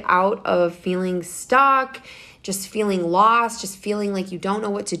to get out of feeling stuck, just feeling lost, just feeling like you don't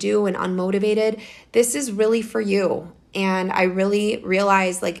know what to do and unmotivated, this is really for you. And I really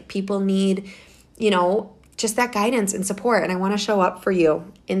realize like people need, just that guidance and support. And I want to show up for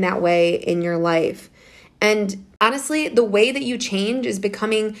you in that way in your life. And honestly, the way that you change is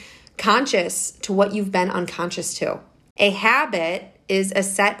becoming conscious to what you've been unconscious to. A habit is a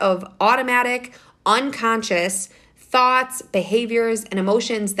set of automatic, unconscious thoughts, behaviors, and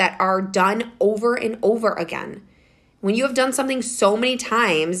emotions that are done over and over again. When you have done something so many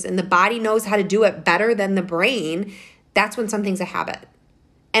times and the body knows how to do it better than the brain, that's when something's a habit.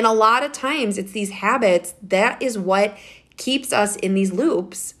 And a lot of times it's these habits that is what keeps us in these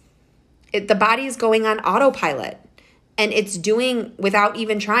loops. The body is going on autopilot and it's doing without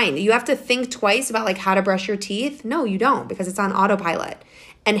even trying. You have to think twice about like how to brush your teeth. No, you don't, because it's on autopilot.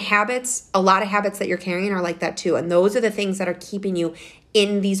 And habits, a lot of habits that you're carrying are like that too. And those are the things that are keeping you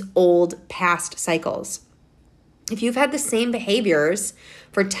in these old past cycles. If you've had the same behaviors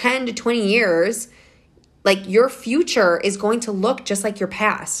for 10 to 20 years, like your future is going to look just like your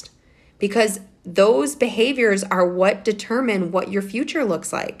past, because those behaviors are what determine what your future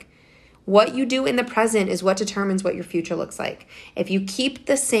looks like. What you do in the present is what determines what your future looks like. If you keep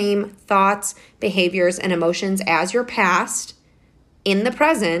the same thoughts, behaviors, and emotions as your past in the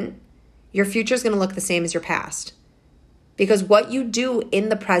present, your future is going to look the same as your past. Because what you do in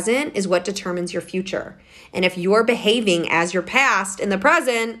the present is what determines your future. And if you're behaving as your past in the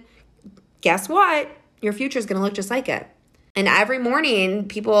present, guess what? Your future is going to look just like it. And every morning,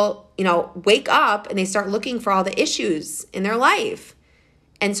 people, wake up and they start looking for all the issues in their life.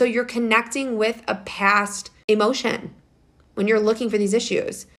 And so you're connecting with a past emotion when you're looking for these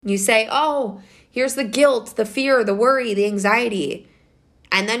issues. You say, oh, here's the guilt, the fear, the worry, the anxiety.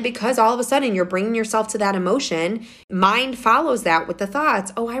 And then because all of a sudden you're bringing yourself to that emotion, mind follows that with the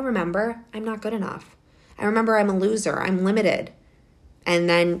thoughts, oh, I remember I'm not good enough. I remember I'm a loser. I'm limited. And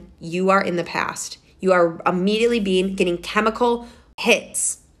then you are in the past. You are immediately getting chemical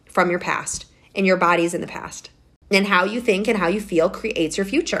hits from your past, and your body's in the past. And how you think and how you feel creates your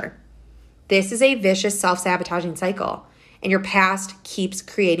future. This is a vicious self-sabotaging cycle. And your past keeps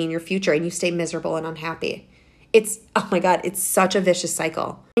creating your future, and you stay miserable and unhappy. It's such a vicious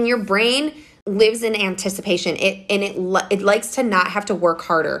cycle. And your brain lives in anticipation. It likes to not have to work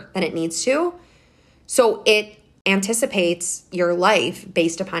harder than it needs to. So it anticipates your life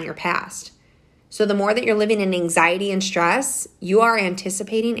based upon your past. So the more that you're living in anxiety and stress, you are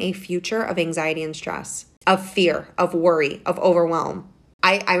anticipating a future of anxiety and stress, of fear, of worry, of overwhelm.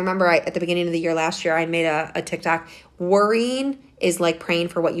 I remember at the beginning of the year last year, I made a TikTok. Worrying is like praying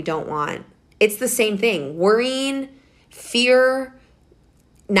for what you don't want. It's the same thing. Worrying, fear,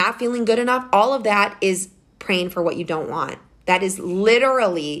 not feeling good enough, all of that is praying for what you don't want. That is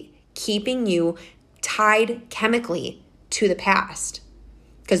literally keeping you tied chemically to the past,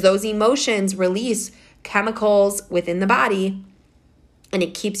 because those emotions release chemicals within the body and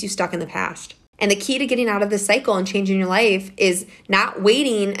it keeps you stuck in the past. And the key to getting out of this cycle and changing your life is not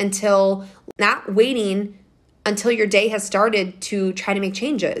waiting until your day has started to try to make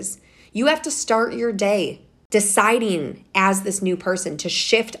changes. You have to start your day deciding as this new person to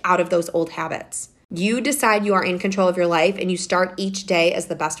shift out of those old habits. You decide you are in control of your life, and you start each day as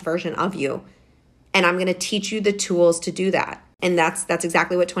the best version of you. And I'm going to teach you the tools to do that. And that's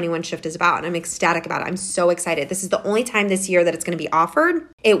exactly what 21 Shift is about. And I'm ecstatic about it. I'm so excited. This is the only time this year that it's going to be offered.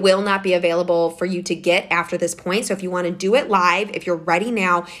 It will not be available for you to get after this point. So if you want to do it live, if you're ready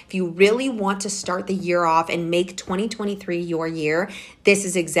now, if you really want to start the year off and make 2023 your year, this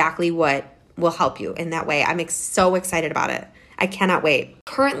is exactly what will help you in that way. I'm so excited about it. I cannot wait.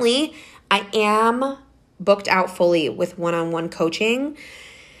 Currently, I am booked out fully with one-on-one coaching.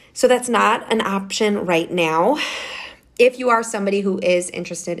 So that's not an option right now. If you are somebody who is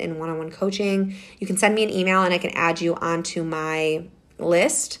interested in one-on-one coaching, you can send me an email and I can add you onto my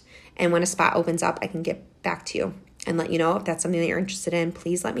list. And when a spot opens up, I can get back to you and let you know if that's something that you're interested in.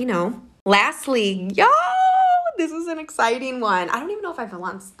 Please let me know. Lastly, this is an exciting one. I don't even know if I've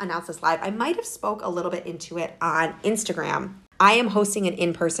announced this live. I might have spoke a little bit into it on Instagram. I am hosting an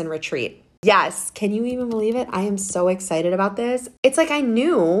in-person retreat. Yes, can you even believe it? I am so excited about this. It's like I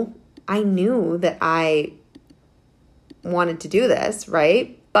knew that I wanted to do this,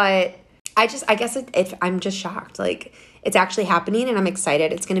 right? But I guess I'm just shocked. Like, it's actually happening and I'm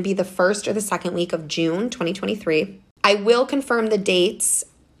excited. It's going to be the first or the second week of June 2023. I will confirm the dates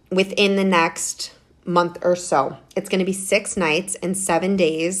within the next month or so. It's going to be 6 nights and 7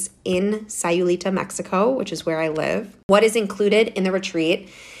 days in Sayulita, Mexico, which is where I live. What is included in the retreat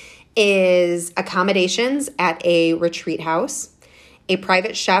is accommodations at a retreat house, a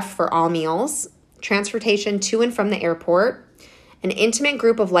private chef for all meals, transportation to and from the airport, an intimate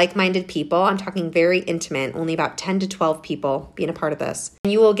group of like-minded people. I'm talking very intimate, only about 10 to 12 people being a part of this.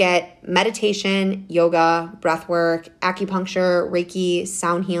 And you will get meditation, yoga, breath work, acupuncture, Reiki,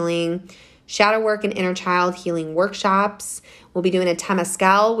 sound healing, shadow work and inner child healing workshops. We'll be doing a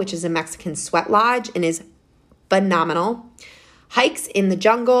Temazcal, which is a Mexican sweat lodge and is phenomenal. Hikes in the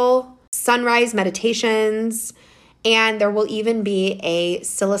jungle, sunrise meditations, and there will even be a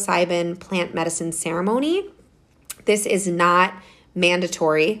psilocybin plant medicine ceremony. This is not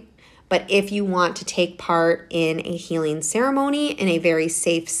mandatory, but if you want to take part in a healing ceremony in a very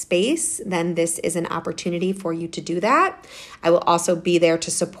safe space, then this is an opportunity for you to do that. I will also be there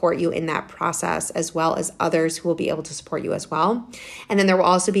to support you in that process, as well as others who will be able to support you as well. And then there will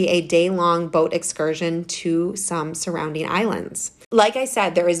also be a day-long boat excursion to some surrounding islands. Like I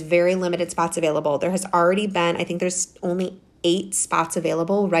said, there is very limited spots available. There has already been, I think there's only 8 spots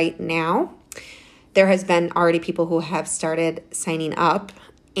available right now. There has been already people who have started signing up.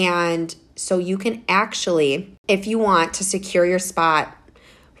 And so you can actually, if you want to secure your spot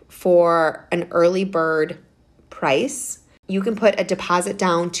for an early bird price, you can put a deposit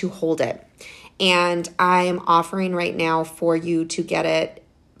down to hold it. And I'm offering right now for you to get it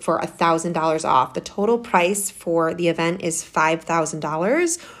for $1,000 off. The total price for the event is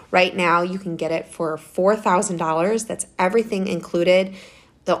 $5,000. Right now you can get it for $4,000. That's everything included.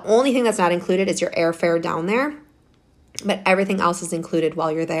 The only thing that's not included is your airfare down there, but everything else is included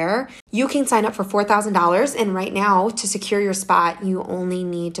while you're there. You can sign up for $4,000, and right now, to secure your spot, you only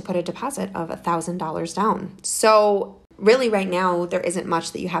need to put a deposit of $1,000 down. So really right now, there isn't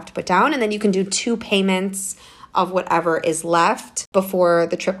much that you have to put down, and then you can do 2 payments of whatever is left before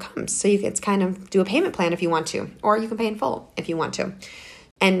the trip comes. So you can kind of do a payment plan if you want to, or you can pay in full if you want to.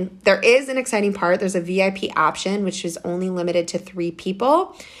 And there is an exciting part. There's a VIP option, which is only limited to 3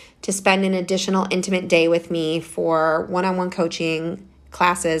 people to spend an additional intimate day with me for one-on-one coaching,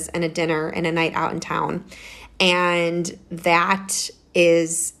 classes, and a dinner and a night out in town. And that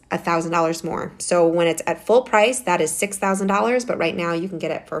is $1,000 more. So when it's at full price, that is $6,000. But right now you can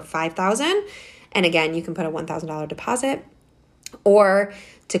get it for $5,000. And again, you can put a $1,000 deposit. Or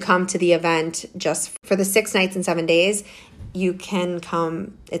to come to the event just for the 6 nights and 7 days, you can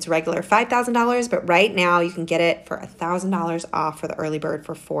come, it's regular $5,000, but right now you can get it for $1,000 off for the early bird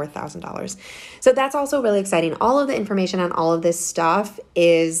for $4,000. So that's also really exciting. All of the information on all of this stuff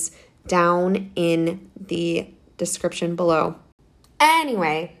is down in the description below.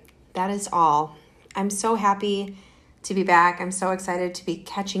 Anyway, that is all. I'm so happy to be back. I'm so excited to be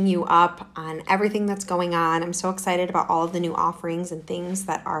catching you up on everything that's going on. I'm so excited about all of the new offerings and things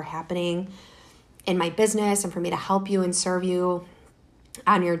that are happening in my business and for me to help you and serve you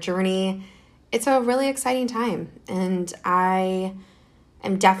on your journey. It's a really exciting time, and I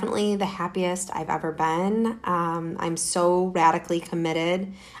am definitely the happiest I've ever been. I'm so radically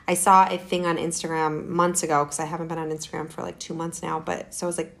committed. I saw a thing on Instagram months ago, because I haven't been on Instagram for like 2 months now, but so it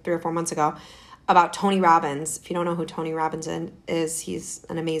was like 3 or 4 months ago, about Tony Robbins. If you don't know who Tony Robbins is, he's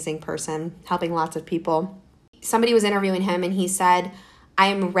an amazing person helping lots of people. Somebody was interviewing him and he said, I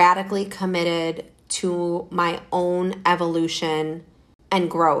am radically committed to my own evolution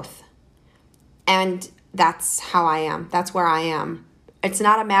and growth. And that's how I am. That's where I am. It's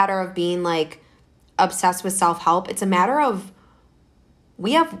not a matter of being like obsessed with self-help. It's a matter of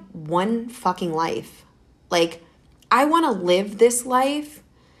we have one fucking life. Like, I want to live this life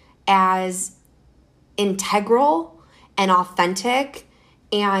as integral and authentic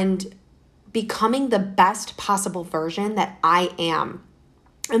and becoming the best possible version that I am.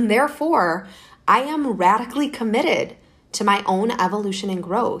 And therefore, I am radically committed to my own evolution and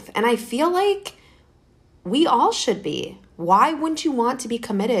growth. And I feel like we all should be. Why wouldn't you want to be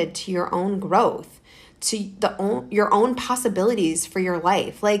committed to your own growth, to your own possibilities for your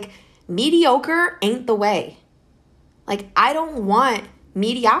life? Like, mediocre ain't the way. Like, I don't want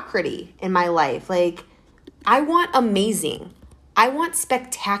mediocrity in my life. Like, I want amazing. I want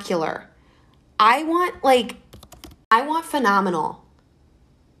spectacular. I want phenomenal.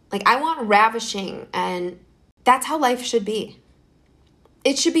 Like, I want ravishing, and that's how life should be.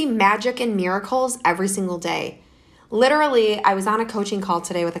 It should be magic and miracles every single day. Literally, I was on a coaching call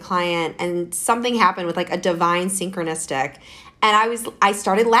today with a client and something happened with like a divine synchronistic. And I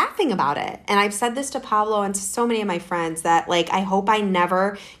started laughing about it. And I've said this to Pablo and to so many of my friends that like, I hope I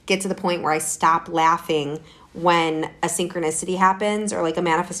never get to the point where I stop laughing when a synchronicity happens or like a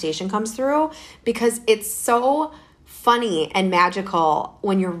manifestation comes through, because it's so funny and magical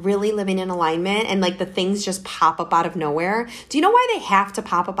when you're really living in alignment and like the things just pop up out of nowhere. Do you know why they have to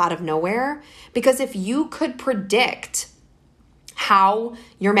pop up out of nowhere? Because if you could predict how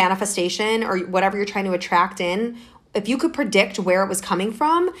your manifestation or whatever you're trying to attract in, if you could predict where it was coming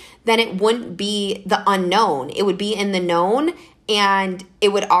from, then it wouldn't be the unknown. It would be in the known and it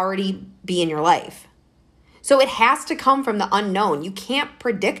would already be in your life. So it has to come from the unknown. You can't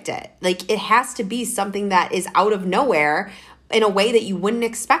predict it. Like it has to be something that is out of nowhere in a way that you wouldn't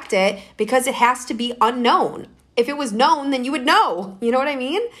expect it, because it has to be unknown. If it was known, then you would know. You know what I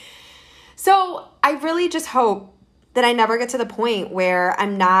mean? So I really just hope that I never get to the point where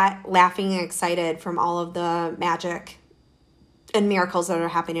I'm not laughing and excited from all of the magic and miracles that are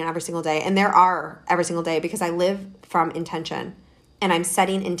happening every single day. And there are every single day, because I live from intention. And I'm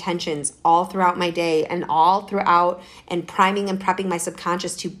setting intentions all throughout my day and all throughout, and priming and prepping my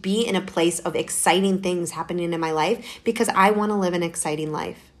subconscious to be in a place of exciting things happening in my life, because I want to live an exciting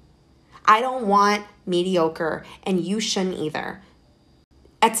life. I don't want mediocre, and you shouldn't either.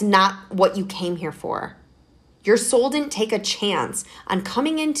 That's not what you came here for. Your soul didn't take a chance on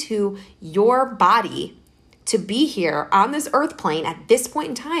coming into your body to be here on this earth plane at this point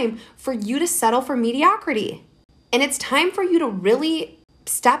in time for you to settle for mediocrity. And it's time for you to really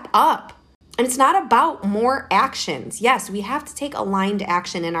step up. And it's not about more actions. Yes, we have to take aligned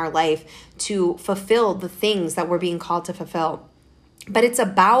action in our life to fulfill the things that we're being called to fulfill. But it's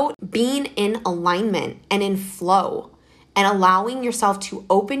about being in alignment and in flow and allowing yourself to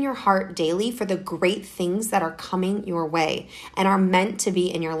open your heart daily for the great things that are coming your way and are meant to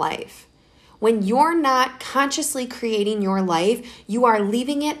be in your life. When you're not consciously creating your life, you are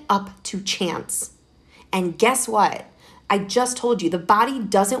leaving it up to chance. And guess what? I just told you, the body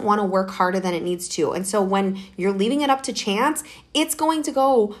doesn't want to work harder than it needs to. And so when you're leaving it up to chance, it's going to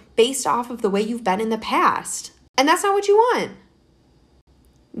go based off of the way you've been in the past. And that's not what you want.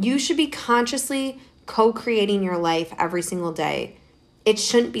 You should be consciously co-creating your life every single day. It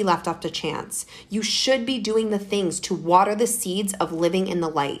shouldn't be left up to chance. You should be doing the things to water the seeds of living in the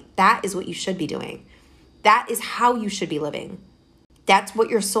light. That is what you should be doing. That is how you should be living. That's what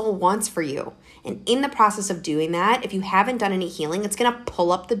your soul wants for you. And in the process of doing that, if you haven't done any healing, it's going to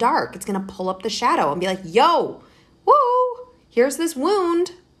pull up the dark. It's going to pull up the shadow and be like, yo, woo, here's this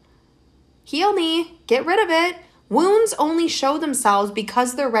wound. Heal me. Get rid of it. Wounds only show themselves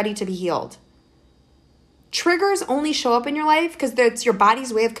because they're ready to be healed. Triggers only show up in your life because it's your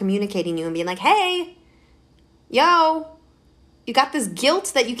body's way of communicating you and being like, hey, yo, you got this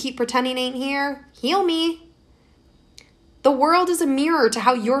guilt that you keep pretending ain't here. Heal me. The world is a mirror to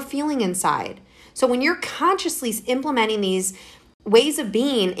how you're feeling inside. So when you're consciously implementing these ways of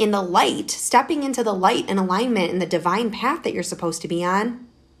being in the light, stepping into the light and alignment in the divine path that you're supposed to be on,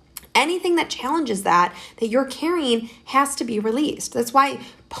 anything that challenges that you're carrying has to be released. That's why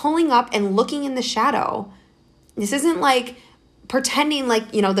pulling up and looking in the shadow, this isn't like pretending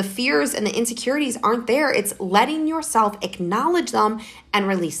like, the fears and the insecurities aren't there. It's letting yourself acknowledge them and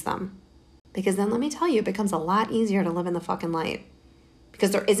release them. Because then let me tell you, it becomes a lot easier to live in the fucking light.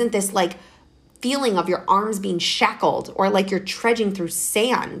 Because there isn't this like feeling of your arms being shackled or like you're trudging through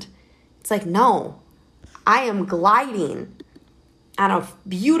sand. It's like, no, I am gliding on a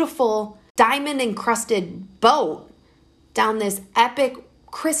beautiful diamond encrusted boat down this epic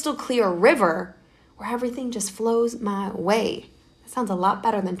crystal clear river where everything just flows my way. That sounds a lot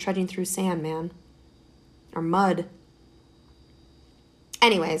better than trudging through sand, man. Or mud.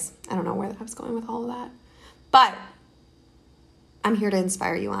 Anyways, I don't know where I was going with all of that. But I'm here to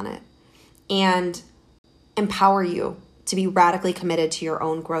inspire you on it and empower you to be radically committed to your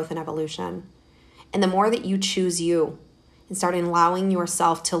own growth and evolution. And the more that you choose you and start allowing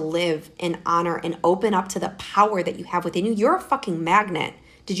yourself to live in honor and open up to the power that you have within you, you're a fucking magnet.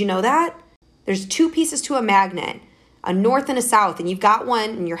 Did you know that? There's two pieces to a magnet, a north and a south, and you've got one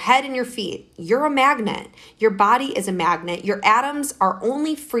in your head and your feet. You're a magnet. Your body is a magnet. Your atoms are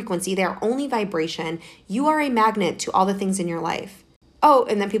only frequency. They are only vibration. You are a magnet to all the things in your life. Oh,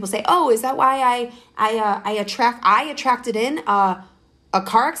 and then people say, oh, is that why I attracted in a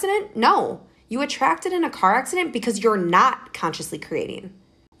car accident? No, you attracted in a car accident because you're not consciously creating.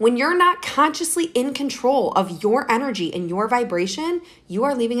 When you're not consciously in control of your energy and your vibration, you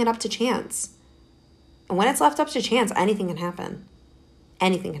are leaving it up to chance. And when it's left up to chance, anything can happen.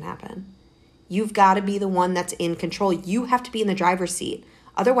 anything can happen. You've got to be the one that's in control. You have to be in the driver's seat.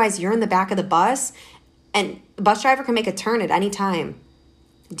 Otherwise, you're in the back of the bus and the bus driver can make a turn at any time.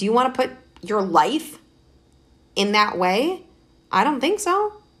 Do you want to put your life in that way? I don't think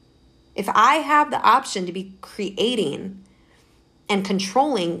so. If I have the option to be creating and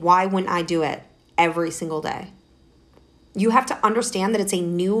controlling, why wouldn't I do it every single day? You have to understand that it's a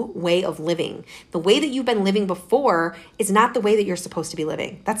new way of living. The way that you've been living before is not the way that you're supposed to be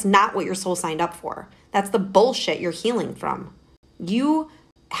living. That's not what your soul signed up for. That's the bullshit you're healing from. You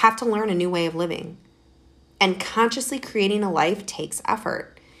have to learn a new way of living. And consciously creating a life takes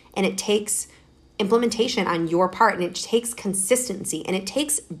effort. And it takes implementation on your part. And it takes consistency. And it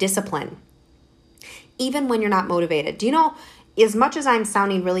takes discipline. Even when you're not motivated. Do you know, as much as I'm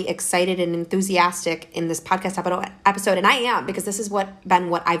sounding really excited and enthusiastic in this podcast episode, and I am, because this is what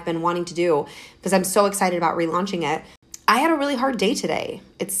I've been wanting to do, because I'm so excited about relaunching it, I had a really hard day today.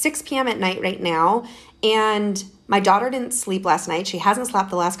 It's 6 p.m. at night right now, and my daughter didn't sleep last night. She hasn't slept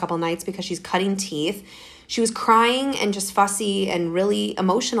the last couple nights because she's cutting teeth. She was crying and just fussy and really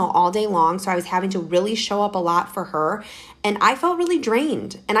emotional all day long, so I was having to really show up a lot for her, and I felt really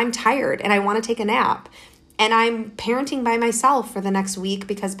drained, and I'm tired, and I want to take a nap. And I'm parenting by myself for the next week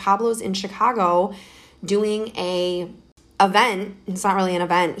because Pablo's in Chicago doing a event. It's not really an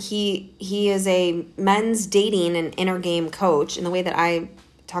event. He is a men's dating and inner game coach. In the way that I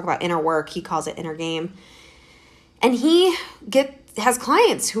talk about inner work, he calls it inner game. And he has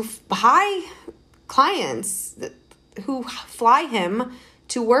clients who fly him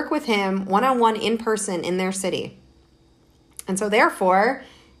to work with him one-on-one in person in their city. And so therefore,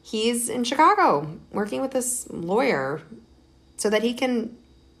 he's in Chicago working with this lawyer so that he can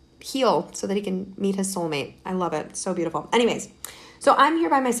heal, so that he can meet his soulmate. I love it. So beautiful. Anyways, so I'm here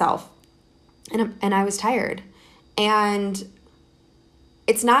by myself and I was tired. And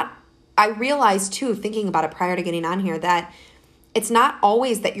it's not, I realized too, thinking about it prior to getting on here, that it's not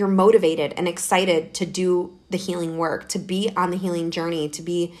always that you're motivated and excited to do the healing work, to be on the healing journey, to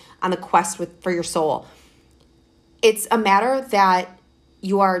be on the quest for your soul. It's a matter that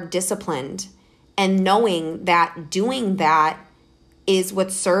you are disciplined and knowing that doing that is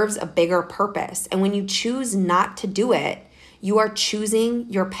what serves a bigger purpose. And when you choose not to do it, you are choosing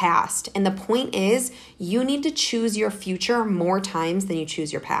your past. And the point is, you need to choose your future more times than you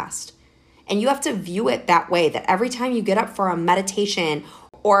choose your past. And you have to view it that way, that every time you get up for a meditation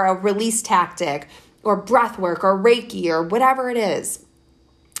or a release tactic or breath work or Reiki or whatever it is,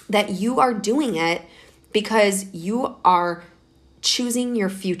 that you are doing it because you are choosing your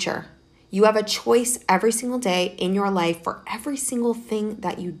future. You have a choice every single day in your life for every single thing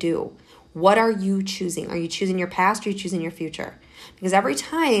that you do. What are you choosing? Are you choosing your past or are you choosing your future? Because every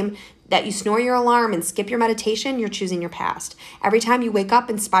time that you snore your alarm and skip your meditation, you're choosing your past. Every time you wake up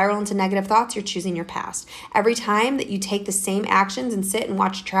and spiral into negative thoughts, you're choosing your past. Every time that you take the same actions and sit and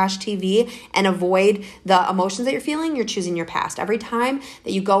watch trash TV and avoid the emotions that you're feeling, you're choosing your past. Every time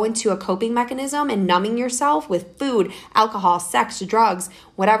that you go into a coping mechanism and numbing yourself with food, alcohol, sex, drugs,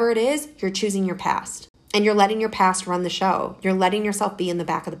 whatever it is, you're choosing your past. And you're letting your past run the show. You're letting yourself be in the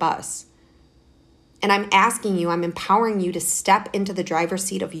back of the bus. And I'm asking you, I'm empowering you to step into the driver's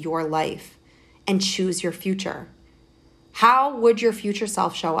seat of your life and choose your future. How would your future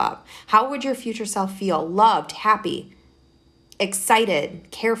self show up? How would your future self feel? Loved, happy,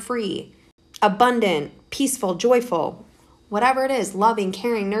 excited, carefree, abundant, peaceful, joyful, whatever it is, loving,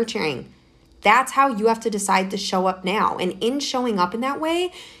 caring, nurturing. That's how you have to decide to show up now. And in showing up in that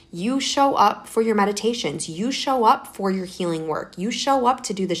way, you show up for your meditations. You show up for your healing work. You show up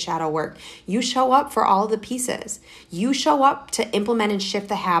to do the shadow work. You show up for all the pieces. You show up to implement and shift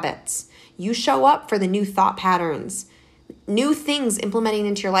the habits. You show up for the new thought patterns. New things implementing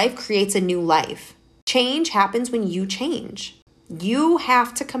into your life creates a new life. Change happens when you change. You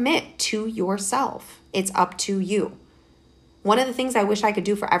have to commit to yourself. It's up to you. One of the things I wish I could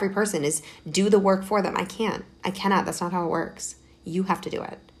do for every person is do the work for them. I can't. I cannot. That's not how it works. You have to do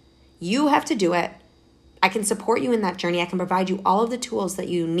it. You have to do it. I can support you in that journey. I can provide you all of the tools that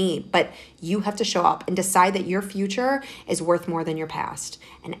you need, but you have to show up and decide that your future is worth more than your past.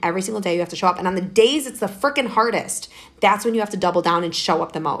 And every single day you have to show up. And on the days it's the freaking hardest, that's when you have to double down and show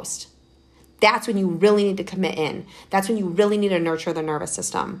up the most. That's when you really need to commit in. That's when you really need to nurture the nervous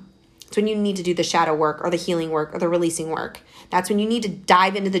system. It's when you need to do the shadow work or the healing work or the releasing work. That's when you need to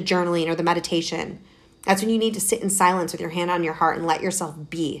dive into the journaling or the meditation. That's when you need to sit in silence with your hand on your heart and let yourself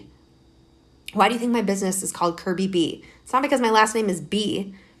be. Why do you think my business is called Kirby B? It's not because my last name is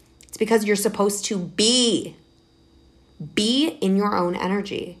B. It's because you're supposed to be. Be in your own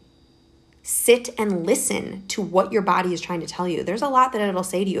energy. Sit and listen to what your body is trying to tell you. There's a lot that it'll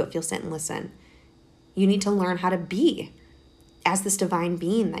say to you if you'll sit and listen. You need to learn how to be as this divine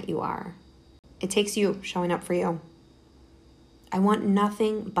being that you are. It takes you showing up for you. I want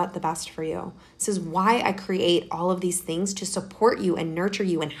nothing but the best for you. This is why I create all of these things, to support you and nurture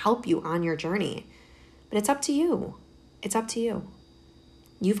you and help you on your journey. But it's up to you. It's up to you.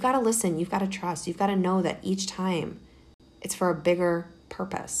 You've got to listen. You've got to trust. You've got to know that each time it's for a bigger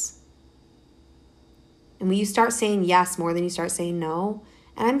purpose. And when you start saying yes more than you start saying no,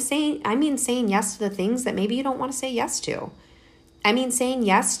 and I mean saying yes to the things that maybe you don't want to say yes to. I mean saying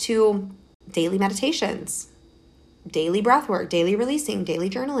yes to daily meditations, daily breath work, daily releasing, daily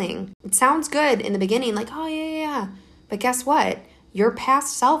journaling. It sounds good in the beginning, like, oh, yeah. But guess what? Your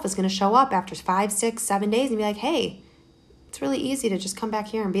past self is going to show up after 5, 6, 7 days and be like, hey, it's really easy to just come back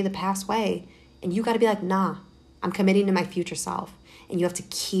here and be the past way. And you got to be like, nah, I'm committing to my future self. And you have to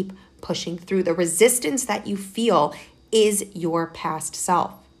keep pushing through. The resistance that you feel is your past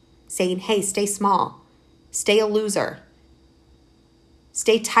self saying, hey, stay small, stay a loser,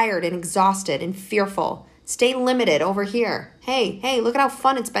 stay tired and exhausted and fearful, stay limited over here. Hey, look at how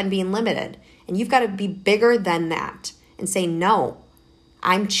fun it's been being limited. And you've got to be bigger than that and say, no,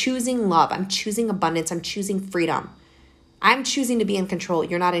 I'm choosing love. I'm choosing abundance. I'm choosing freedom. I'm choosing to be in control.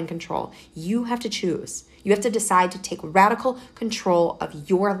 You're not in control. You have to choose. You have to decide to take radical control of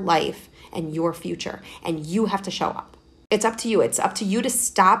your life and your future. And you have to show up. It's up to you. It's up to you to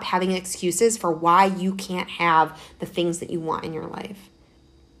stop having excuses for why you can't have the things that you want in your life.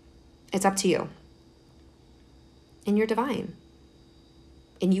 It's up to you. And you're divine.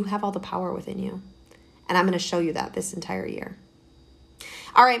 And you have all the power within you. And I'm going to show you that this entire year.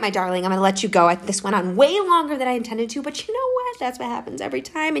 All right, my darling, I'm going to let you go. This went on way longer than I intended to, but you know what? That's what happens every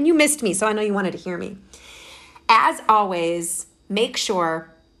time. And you missed me, so I know you wanted to hear me. As always, make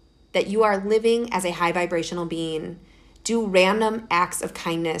sure that you are living as a high vibrational being. Do random acts of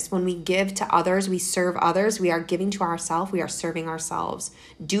kindness. When we give to others, we serve others. We are giving to ourselves. We are serving ourselves.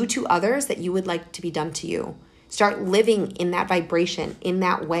 Do to others that you would like to be done to you. Start living in that vibration, in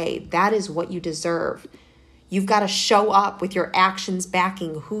that way. That is what you deserve. You've got to show up with your actions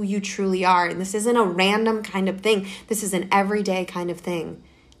backing who you truly are. And this isn't a random kind of thing. This is an everyday kind of thing.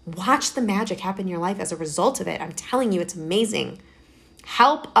 Watch the magic happen in your life as a result of it. I'm telling you, it's amazing.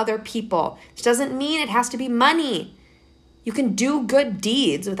 Help other people. This doesn't mean it has to be money. You can do good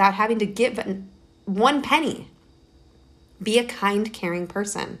deeds without having to give one penny. Be a kind, caring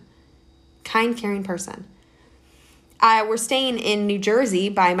person. Kind, caring person. We're staying in New Jersey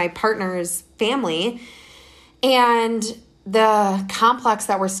by my partner's family, and the complex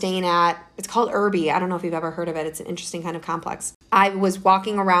that we're staying at, it's called Irby. I don't know if you've ever heard of it. It's an interesting kind of complex. I was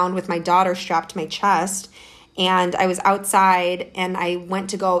walking around with my daughter strapped to my chest, and I was outside, and I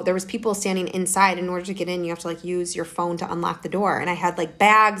went to go. There was people standing inside. In order to get in, you have to use your phone to unlock the door. And I had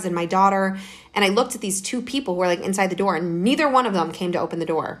bags and my daughter, and I looked at these two people who were inside the door, and neither one of them came to open the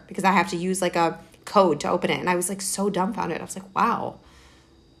door because I have to use a code to open it. And I was so dumbfounded. I was like, wow,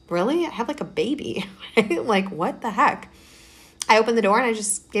 really? I have a baby. What the heck? I opened the door and I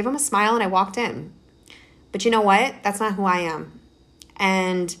just gave him a smile and I walked in. But you know what? That's not who I am.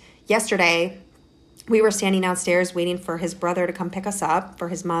 And yesterday we were standing downstairs waiting for his brother to come pick us up for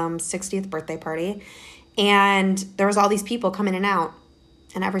his mom's 60th birthday party. And there was all these people coming in and out.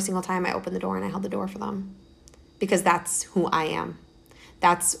 And every single time I opened the door and I held the door for them because that's who I am.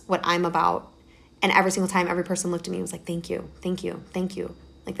 That's what I'm about. And every single time, every person looked at me and was like, thank you, thank you, thank you.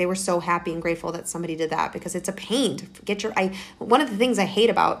 They were so happy and grateful that somebody did that because it's a pain to get one of the things I hate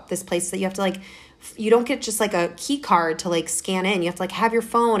about this place is that you have to you don't get just a key card to scan in. You have to have your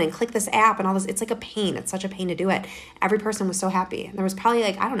phone and click this app and all this. It's a pain. It's such a pain to do it. Every person was so happy. And there was probably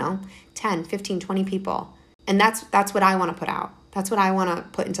 10, 15, 20 people. And that's what I want to put out. That's what I want to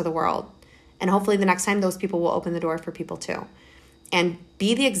put into the world. And hopefully the next time those people will open the door for people too. And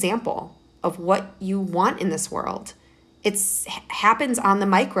be the example of what you want in this world. It happens on the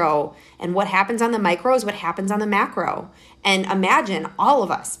micro, and what happens on the micro is what happens on the macro. And imagine all of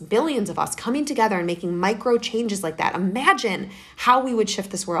us, billions of us, coming together and making micro changes like that. Imagine how we would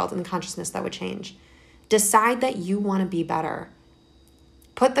shift this world and the consciousness that would change. Decide that you want to be better.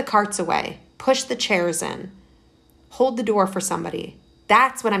 Put the carts away. Push the chairs in. Hold the door for somebody.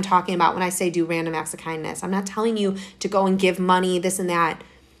 That's what I'm talking about when I say do random acts of kindness. I'm not telling you to go and give money, this and that.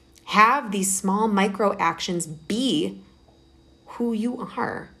 Have these small micro actions be who you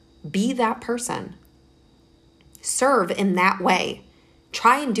are. Be that person. Serve in that way.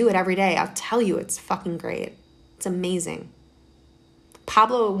 Try and do it every day. I'll tell you, it's fucking great. It's amazing.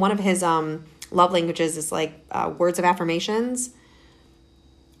 Pablo, one of his love languages is words of affirmations.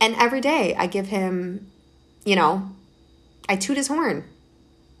 And every day I give him, I toot his horn.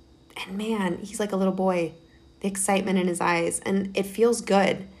 And man, he's like a little boy, the excitement in his eyes. And it feels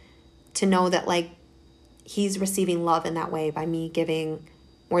good to know that like he's receiving love in that way by me giving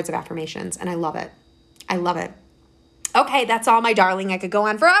words of affirmations. And I love it. I love it. Okay, that's all, my darling. I could go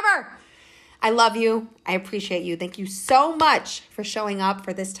on forever. I love you. I appreciate you. Thank you so much for showing up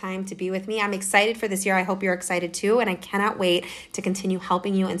for this time to be with me. I'm excited for this year. I hope you're excited too. And I cannot wait to continue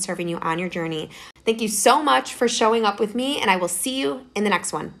helping you and serving you on your journey. Thank you so much for showing up with me, and I will see you in the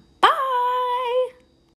next one.